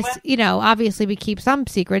little bit of, you know, obviously we keep some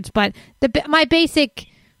secrets, but my basic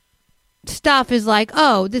stuff is like,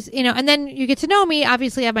 oh, this, you know, and then you get to know me.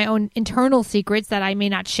 Obviously I have my own internal secrets that I may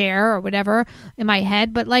not share or whatever in my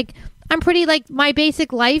head, but like, I'm pretty, like, my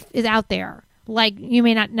basic life is out there. Like, you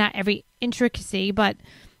may not every intricacy, but,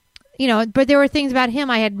 you know, but there were things about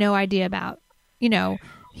him I had no idea about. You know,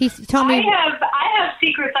 he told me. I have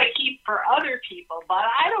secrets I keep for other people, but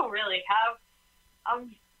I don't really have.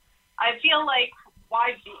 I feel like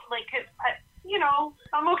why be like, you know,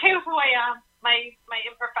 I'm okay with who I am, my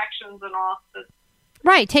imperfections and all.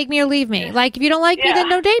 Right, take me or leave me. Like, if you don't like me, then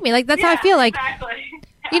don't date me. Like, that's how I feel. Like, exactly.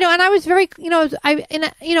 You know, and I was very, you know,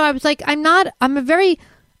 I was like,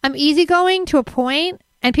 I'm easygoing to a point,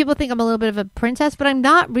 and people think I'm a little bit of a princess, but I'm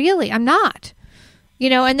not really. I'm not. You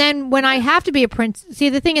know, and then when I have to be a princess, see,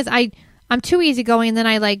 the thing is, I'm too easygoing, and then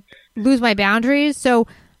I like lose my boundaries. So,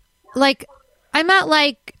 like, I'm not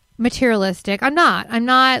like materialistic. I'm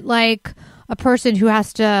not like a person who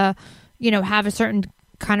has to, you know, have a certain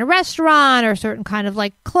kind of restaurant or a certain kind of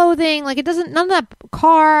like clothing. Like, it doesn't, none of that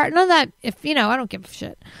car, none of that, if, you know, I don't give a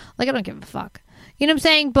shit. Like, I don't give a fuck. You know what I'm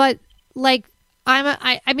saying? But like,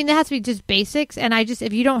 I mean, there has to be just basics. And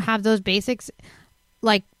if you don't have those basics,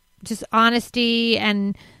 like just honesty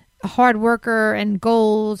and a hard worker and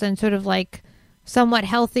goals and sort of like somewhat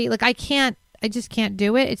healthy, like I just can't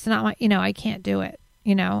do it. It's not my, you know, I can't do it.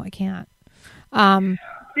 You know, I can't.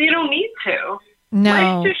 You don't need to. No.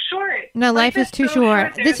 Life's too short. No, life is too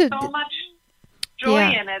short. There's so much joy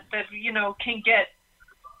in it that, you know, can get.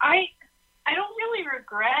 I don't really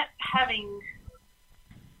regret having.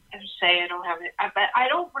 I would say I don't have it, but I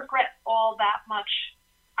don't regret all that much.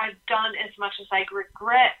 I've done as much as I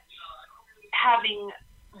regret having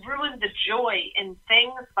ruined the joy in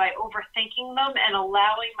things by overthinking them and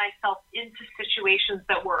allowing myself into situations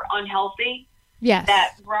that were unhealthy. Yes.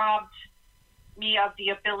 That robbed me of the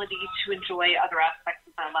ability to enjoy other aspects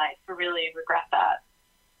of my life. I really regret that.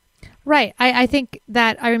 Right. I think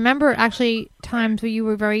that I remember actually times where you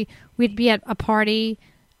were we'd be at a party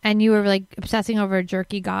and you were like obsessing over a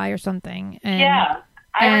jerky guy or something. And,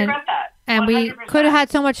 I regret that. And 100%. we could have had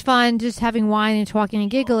so much fun just having wine and talking and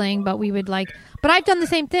giggling, but we would like, but I've done the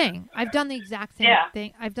same thing. I've done the exact same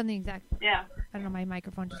thing. I don't know, my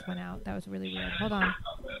microphone just went out. That was really weird. Hold on.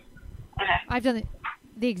 Okay. I've done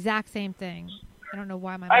the exact same thing. I don't know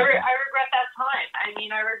why my I regret that time. I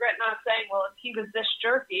mean, I regret not saying, well, if he was this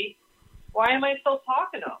jerky, why am I still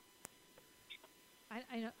talking to him?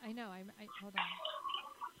 I know. Hold on.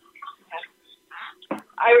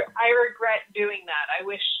 I regret doing that. I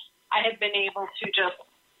wish I had been able to just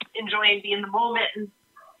enjoy and be in the moment. And,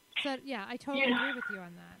 so, yeah, I totally agree with you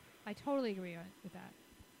on that. I totally agree with that.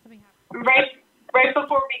 Something happened. Right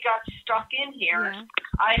before we got stuck in here, Yeah.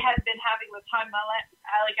 I had been having the time of my life.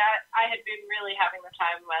 I had been really having the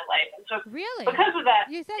time of my life, and so Really? because of that,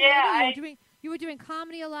 You said yeah, you were doing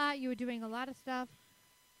comedy a lot. You were doing a lot of stuff.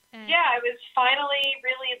 And yeah, I was finally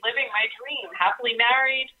really living my dream, happily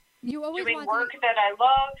married, you always doing wanted. work that I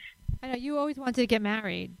love. I know you always wanted to get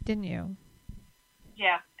married, didn't you?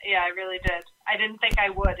 Yeah, I really did. I didn't think I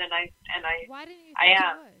would, and I Why didn't you? I Think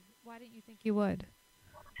am. You would? Why didn't you think you would?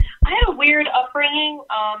 I had a weird upbringing.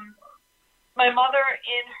 My mother,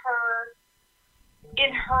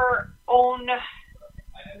 in her own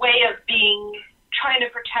way of being, trying to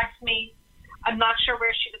protect me. I'm not sure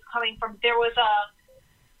where she was coming from. There was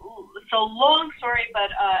it's a long story, but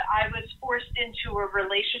I was forced into a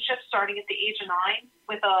relationship starting at the age of 9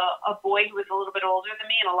 with a boy who was a little bit older than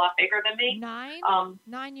me and a lot bigger than me. 9?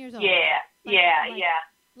 9 years old. Yeah,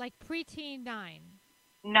 Like preteen 9.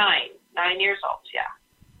 9 years old. Yeah.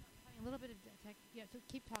 A little bit of tech. Yeah. So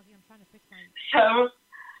keep talking. I'm trying to fix my.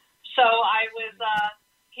 So I was.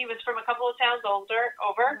 He was from a couple of towns over,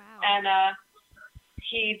 Wow. and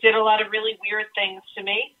he did a lot of really weird things to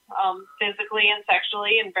me, physically and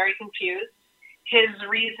sexually, and very confused. His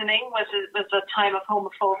reasoning was it was a time of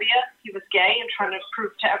homophobia. He was gay and trying to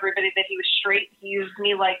prove to everybody that he was straight. He used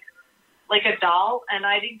me like a doll, and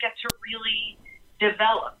I didn't get to really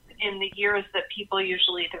develop in the years that people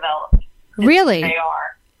usually develop. Really? They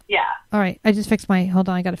are. Yeah. All right. I just fixed my. Hold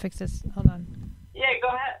on. I got to fix this. Hold on. Yeah, go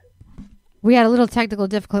ahead. We had a little technical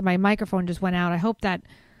difficulty. My microphone just went out. I hope that.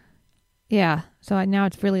 Yeah. So now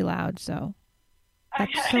it's really loud. So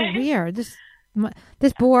that's so weird. This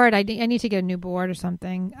board. I need to get a new board or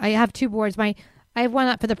something. I have 2 boards. I have one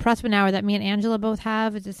up for the Prussman hour that me and Angela both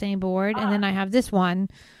have. It's the same board, and then I have this one,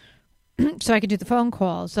 so I can do the phone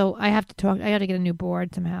calls. So I have to talk. I got to get a new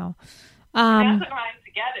board somehow. That's the time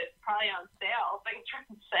to get it. It's probably on sale. Things are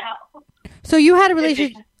on sale. So you had a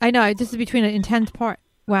relationship. I know this is between an intense part.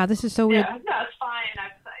 Wow, this is so weird. Yeah, no, it's fine.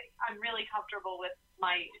 I'm really comfortable with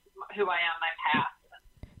who I am, my past.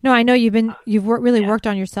 No, I know you've really worked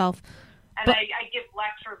on yourself. And but, I give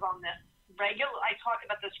lectures on this regular. I talk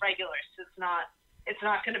about this regular, so it's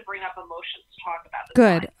not going to bring up emotions to talk about.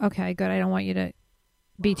 Good. Okay, good. I don't want you to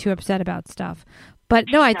be too upset about stuff. But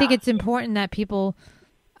no, I think it's important that people.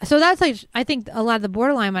 So that's like I think a lot of the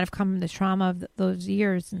borderline might have come from the trauma of those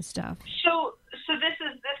years and stuff. So this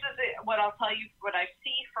is what I'll tell you. What I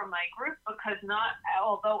see from my group, because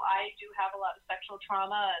although I do have a lot of sexual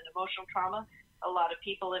trauma and emotional trauma, a lot of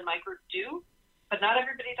people in my group do, but not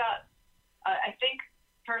everybody does. I think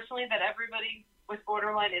personally that everybody with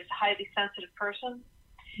borderline is a highly sensitive person.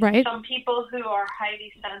 Right. Some people who are highly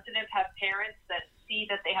sensitive have parents that see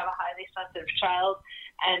that they have a highly sensitive child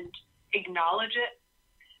and acknowledge it.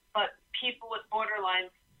 But people with borderline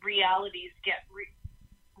realities get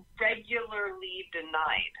regularly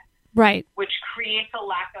denied. Right. Which creates a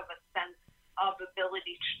lack of a sense of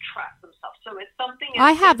ability to trust themselves. So it's something.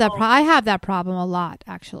 I have that problem a lot,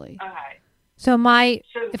 actually. Okay. So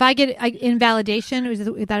if I get invalidation, is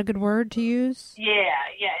that a good word to use? Yeah,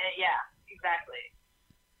 exactly.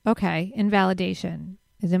 Okay, invalidation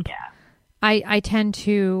is important. Yeah. I tend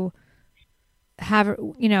to have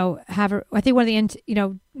I think one of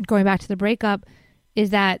the going back to the breakup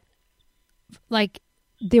is that like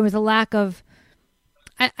there was a lack of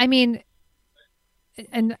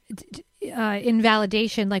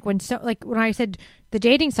invalidation, like when I said the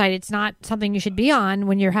dating site, it's not something you should be on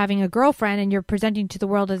when you're having a girlfriend and you're presenting to the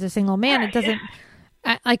world as a single man. Right. It doesn't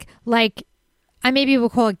like I maybe will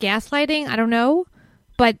call it gaslighting. I don't know,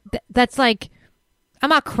 but that's like I'm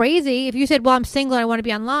not crazy. If you said, well, I'm single and I want to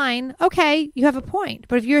be online, okay, you have a point.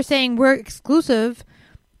 But if you're saying we're exclusive,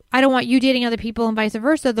 I don't want you dating other people and vice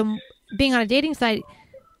versa, then being on a dating site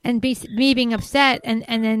and me being upset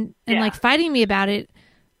and like fighting me about it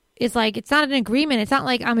is like, it's not an agreement. It's not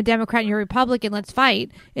like I'm a Democrat and you're a Republican, let's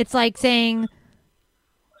fight. It's like saying,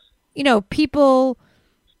 people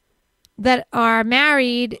that are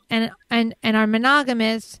married and are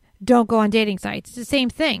monogamous don't go on dating sites. It's the same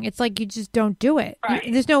thing. It's like you just don't do it.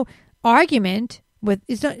 Right. There's no argument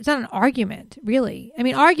it's not an argument, really. I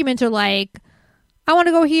mean, arguments are like, I want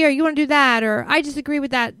to go here, you want to do that, or I disagree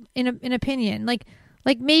with that in opinion. Like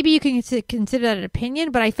maybe you can consider that an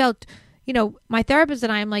opinion, but I felt, my therapist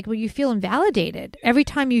and I am like, well, you feel invalidated every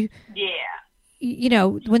time you,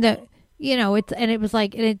 when it was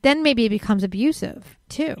like, then maybe it becomes abusive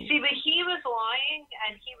too. See, but he was lying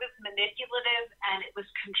and he was manipulative and it was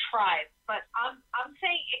contrived. But I'm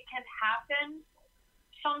saying it can happen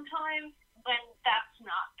sometimes when that's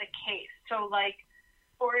not the case. So, like,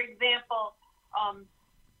 for example,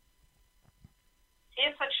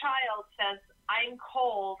 if a child says, I'm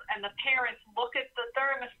cold, and the parents look at the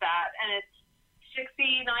thermostat thermostat and it's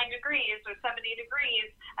 69 degrees or 70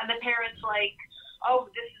 degrees, and the parent's like, oh,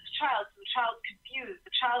 this is a child, so the child's confused.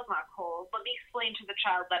 The child's not cold. Let me explain to the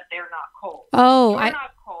child that they're not cold. Oh, You're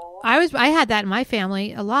not cold. I had that in my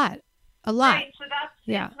family a lot. Right, so that's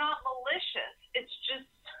yeah. It's not malicious. It's just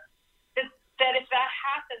that if that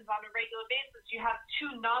happens on a regular basis, you have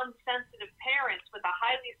two non-sensitive parents with a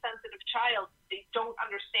highly sensitive child. They don't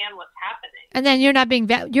understand what's happening, and then you're not being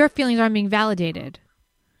your feelings aren't being validated.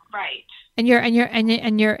 Right. And you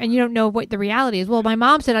don't know what the reality is. Well, my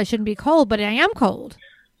mom said I shouldn't be cold, but I am cold.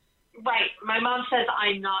 Right. My mom says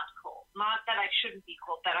I'm not cold. Not that I shouldn't be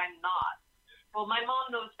cold, that I'm not. Well, my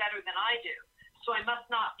mom knows better than I do, so I must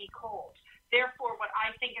not be cold. Therefore, what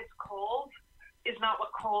I think is cold is not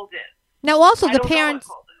what cold is. Now, also,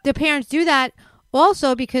 the parents do that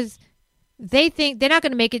also because they think they're not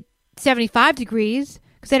going to make it 75 degrees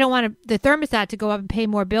because they don't want the thermostat to go up and pay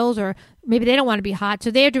more bills, or maybe they don't want to be hot.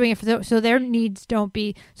 So they're doing it so their needs don't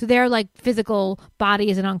be, so their like physical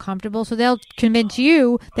body isn't uncomfortable. So they'll convince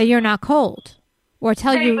you that you're not cold or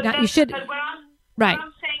tell you you should. But what right.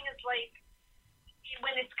 I'm saying is like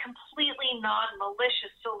when it's completely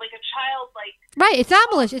non-malicious. So like a child like. Right. It's not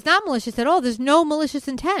malicious. It's not malicious at all. There's no malicious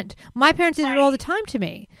intent. My parents did it all the time to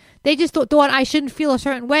me. They just thought I shouldn't feel a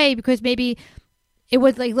certain way because maybe it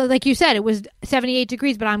was like you said, it was 78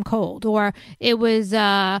 degrees, but I'm cold, or it was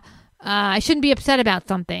I shouldn't be upset about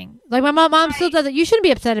something. Like my mom still does it. You shouldn't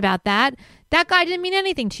be upset about that. That guy didn't mean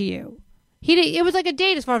anything to you. It was like a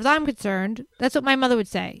date as far as I'm concerned. That's what my mother would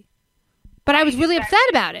say. But I was really upset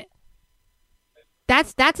about it.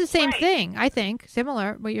 That's the same thing, I think.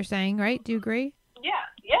 Similar what you're saying, right? Do you agree? Yeah.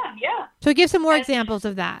 So give some more examples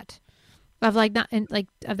of that. Of like not like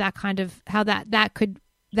of that kind of how that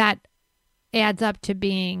adds up to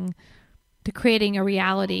creating a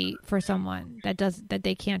reality for someone that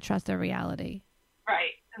they can't trust their reality.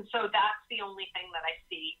 Right. And so that's the only thing that I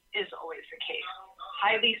see is always the case.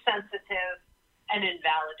 Highly sensitive and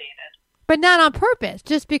invalidated. But not on purpose,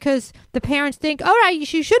 just because the parents think, all right,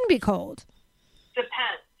 you shouldn't be cold.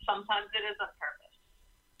 Depends. Sometimes it is on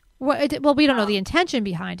purpose. Well, we don't know the intention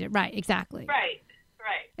behind it. Right, exactly. Right.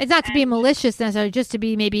 It's not to be malicious necessarily, just to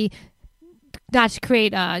be maybe not to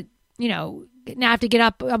create now I have to get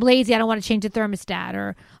up. I'm lazy. I don't want to change the thermostat,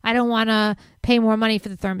 or I don't want to pay more money for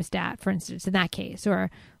the thermostat, for instance, in that case, or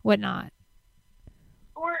whatnot.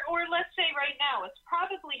 Or let's say right now, it's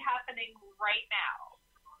probably happening right now.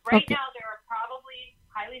 Right now, there are probably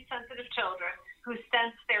highly sensitive children who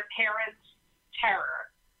sense their parents' terror,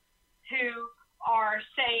 who are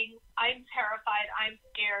saying, I'm terrified, I'm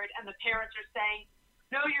scared, and the parents are saying,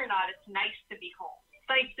 no, you're not. It's nice to be home. It's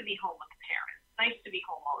nice to be home with the parents. It's nice to be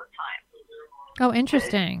home all the time. Oh,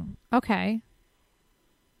 interesting. Okay.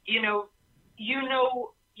 You're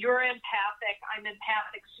empathic. I'm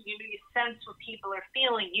empathic. So you sense what people are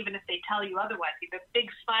feeling, even if they tell you otherwise. You have a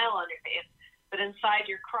big smile on your face, but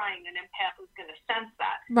inside you're crying. An empath is going to sense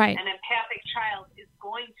that. Right. An empathic child is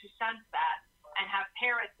going to sense that and have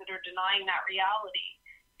parents that are denying that reality.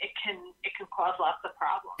 It can cause lots of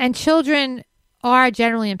problems. And children are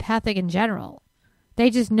generally empathic in general. They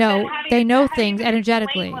just know things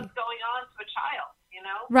energetically. What's going on to a child,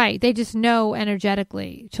 Right. They just know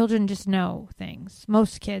energetically. Children just know things.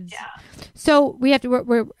 Most kids. Yeah. So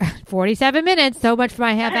we're 47 minutes. So much for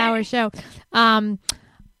my half-hour show.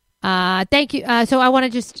 Thank you. So I want to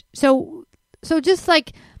just just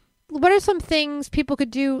like, what are some things people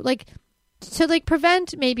could do, like to like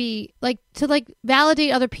prevent, maybe like to like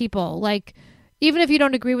validate other people, like even if you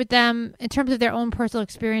don't agree with them in terms of their own personal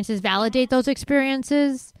experiences, validate those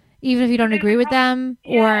experiences, even if you don't agree with them?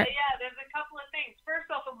 Yeah, there's a couple of things. First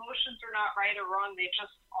off, emotions are not right or wrong. They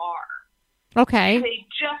just are. Okay. They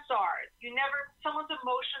just are. Someone's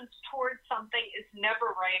emotions towards something is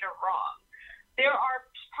never right or wrong. There are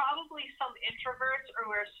probably some introverts who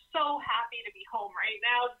are so happy to be home right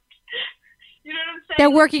now. You know what I'm saying? They're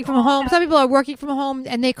working from home. Some people are working from home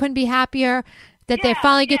and they couldn't be happier that they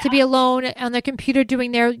finally get to be alone on their computer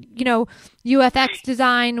doing their, UFX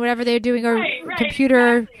design, whatever they're doing, or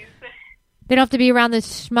computer. Exactly. They don't have to be around the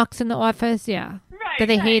schmucks in the office, that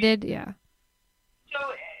they hated, So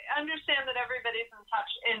understand that everybody's in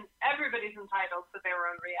touch, and everybody's entitled to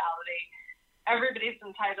their own reality. Everybody's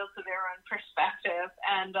entitled to their own perspective,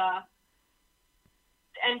 and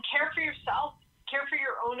care for yourself. Care for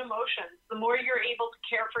your own emotions. The more you're able to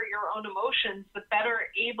care for your own emotions, the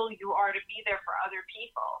better able you are to be there for other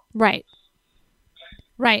people.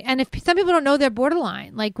 Right. And if some people don't know they're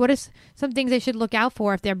borderline, like what is some things they should look out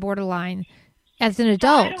for if they're borderline as an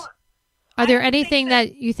adult? Are there anything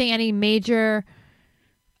that you think, any major...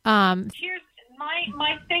 Here's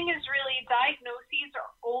my thing is really diagnoses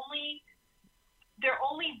are only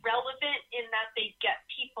relevant in that they get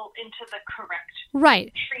people into the correct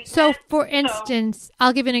Right. treatment. So, for instance,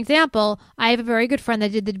 I'll give you an example. I have a very good friend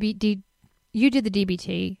that did you did the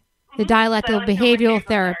DBT, the dialectical behavioral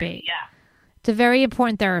therapy. Yeah. It's a very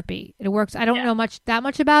important therapy. It works. I don't know that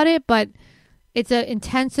much about it, but it's a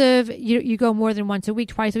intensive. You go more than once a week,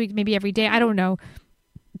 twice a week, maybe every day. I don't know,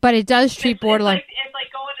 but it does treat borderline. It's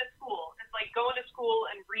like going to school. It's like going to school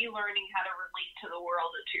and relearning how to relate to the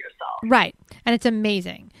world and to yourself. Right, and it's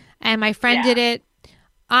amazing. And my friend did it.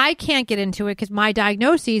 I can't get into it because my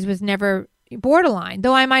diagnosis was never borderline,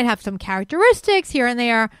 though I might have some characteristics here and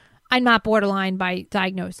there. I'm not borderline by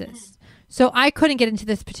diagnosis. So I couldn't get into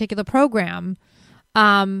this particular program,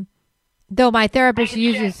 though my therapist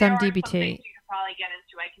uses some DBT. Some things you can probably get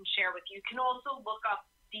into. I can share with you. You can also look up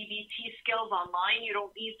DBT skills online. You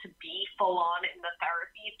don't need to be full on in the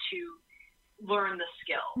therapy to learn the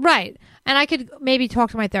skill. Right. And I could maybe talk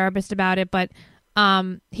to my therapist about it, but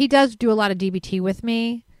he does do a lot of DBT with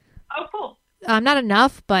me. Oh, cool. Not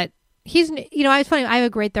enough, but he's, it's funny. I have a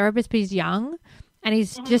great therapist, but he's young and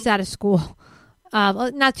he's just out of school.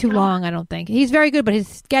 Not too long, I don't think. He's very good, but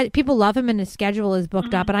people love him and his schedule is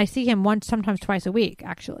booked up. And I see him once, sometimes twice a week,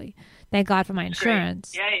 actually. Thank God for my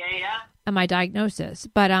insurance. Yeah. And my diagnosis.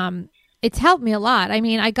 But it's helped me a lot. I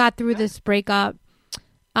mean, I got through this breakup.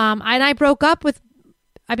 And I broke up with,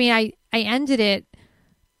 I ended it,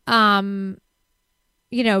 during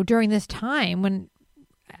this time when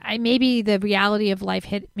maybe the reality of life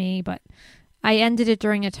hit me, but I ended it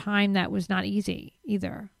during a time that was not easy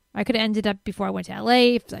either. I could have ended up before I went to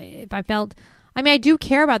LA if I felt, I do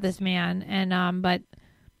care about this man and, but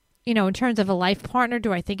in terms of a life partner,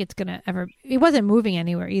 do I think it's going to ever, it wasn't moving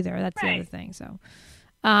anywhere either. That's the other thing. So,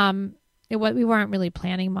 we weren't really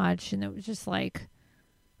planning much and it was just like,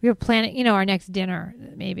 we were planning, our next dinner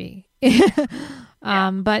maybe.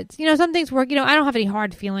 But some things work, I don't have any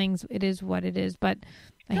hard feelings. It is what it is, but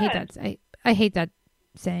I hate that. I hate that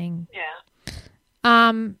saying. Yeah.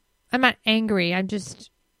 I'm not angry. I'm just,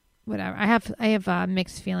 whatever. I have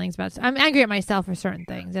mixed feelings about. I'm angry at myself for certain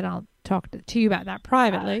things, and I'll talk to you about that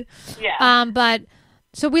privately. But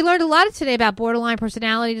so we learned a lot today about borderline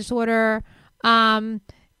personality disorder.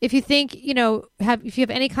 If you think if you have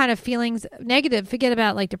any kind of feelings negative, forget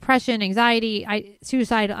about like depression, anxiety,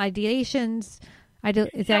 suicidal ideations. I guess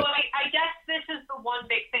this is the one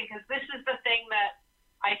big thing because this is the thing that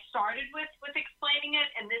I started with explaining it,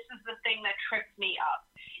 and this is the thing that tripped me up.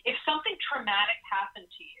 If something traumatic happened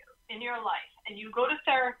to you in your life and you go to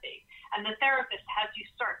therapy and the therapist has you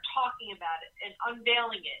start talking about it and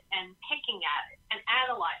unveiling it and picking at it and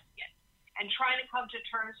analyzing it and trying to come to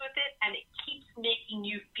terms with it and it keeps making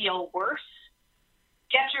you feel worse,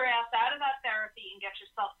 get your ass out of that therapy and get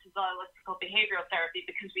yourself to dialectical behavioral therapy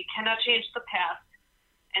because we cannot change the past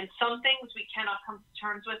and some things we cannot come to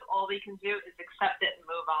terms with. All we can do is accept it and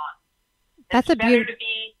move on. That's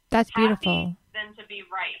beautiful than to be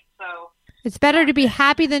right. So it's better to be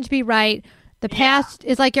happy than to be right. The past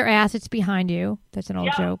is like your ass; it's behind you. That's an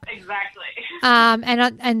old joke. Exactly.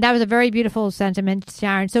 And that was a very beautiful sentiment,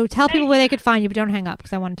 Sharon. So tell people where they could find you, but don't hang up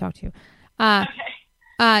because I want to talk to you.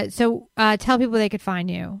 Okay. So tell people where they could find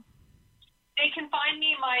you. They can find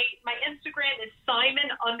me. My Instagram is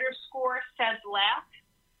Simon_says-laugh.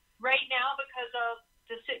 Right now, because of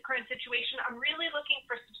the current situation, I'm really looking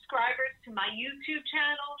for subscribers to my YouTube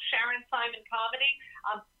channel, Sharon Simon Comedy.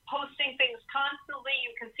 I'm posting things constantly.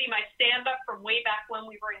 You can see my stand-up from way back when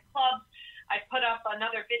we were in clubs. I put up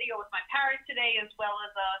another video with my parrot today, as well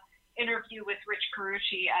as a interview with Rich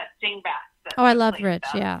Carucci at Dingbat. I love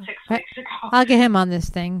Rich. 6 weeks ago. I'll get him on this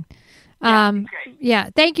thing.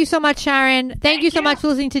 Great. Thank you so much, Sharon. Thank you so much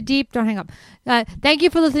for listening to Deep. Don't hang up. Thank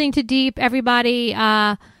you for listening to Deep, everybody.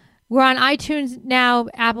 We're on iTunes now,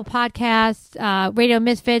 Apple Podcasts, Radio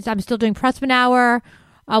Misfits. I'm still doing Prussman Hour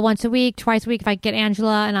once a week, twice a week if I get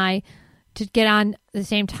Angela and I to get on at the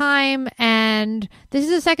same time. And this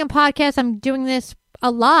is the second podcast. I'm doing this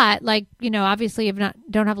a lot. Like, obviously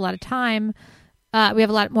don't have a lot of time. We have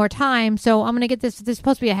a lot more time. So I'm going to get this. This is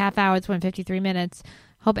supposed to be a half hour. It's 53 minutes.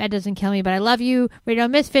 Hope Ed doesn't kill me, but I love you. Radio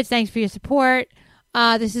Misfits, thanks for your support.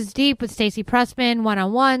 This is Deep with Stacey Prussman,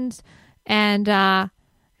 one-on-ones. And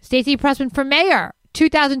Stacey Prussman for mayor,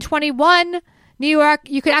 2021, New York.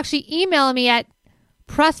 You could actually email me at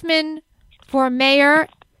Prussman4mayor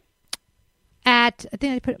at, I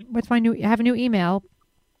think I put, I have a new email.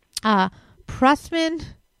 Prussman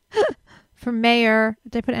for mayor.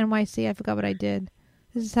 Did I put NYC? I forgot what I did.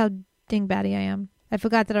 This is how dingbatty I am. I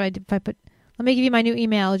forgot that let me give you my new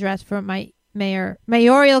email address for my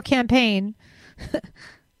mayoral campaign.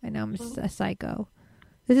 I know I'm a psycho.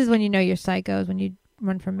 This is when you know you're psychos, when you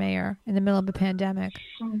run for mayor in the middle of a pandemic.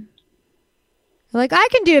 Like, I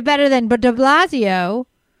can do it better than de Blasio.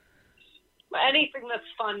 Anything that's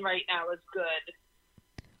fun right now is good.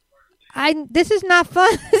 This is not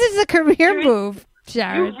fun. This is a career move,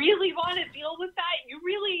 Sharon. You really want to deal with that? You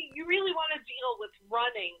really want to deal with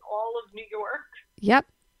running all of New York? Yep.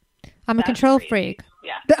 I'm a control freak.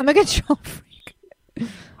 Yeah. I'm a control freak.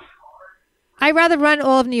 I'd rather run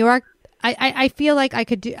all of New York. I feel like I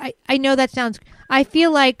could do... I know that sounds... I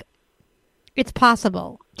feel like it's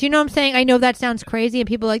possible. Do you know what I'm saying? I know that sounds crazy, and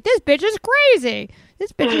people are like, this bitch is crazy.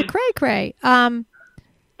 This bitch is cray-cray.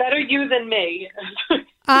 Better you than me.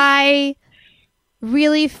 I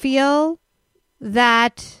really feel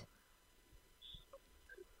that...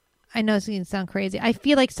 I know it's going to sound crazy. I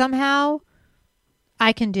feel like somehow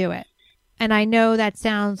I can do it. And I know that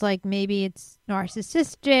sounds like maybe it's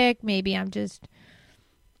narcissistic. Maybe I'm just,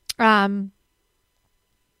 you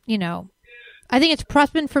know, I think it's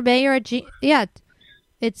Prussman for mayor at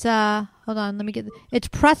it's, hold on, let me get, it's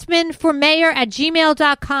Prussman for mayor at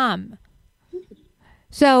gmail.com.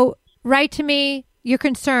 So write to me your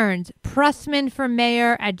concerns, Prussman for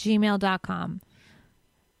mayor at gmail.com.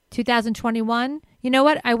 2021. You know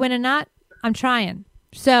what? I win or not, I'm trying.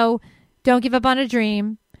 So don't give up on a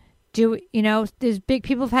dream. There's big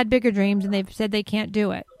people have had bigger dreams and they've said they can't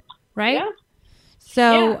do it. Right? Yeah.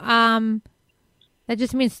 So, that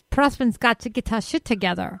just means Prussman's got to get her shit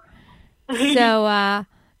together. So,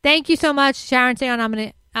 thank you so much, Sharon.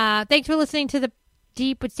 Thanks for listening to The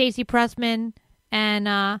Deep with Stacey Prussman,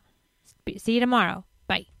 and see you tomorrow.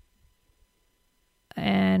 Bye.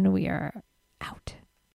 And we are out.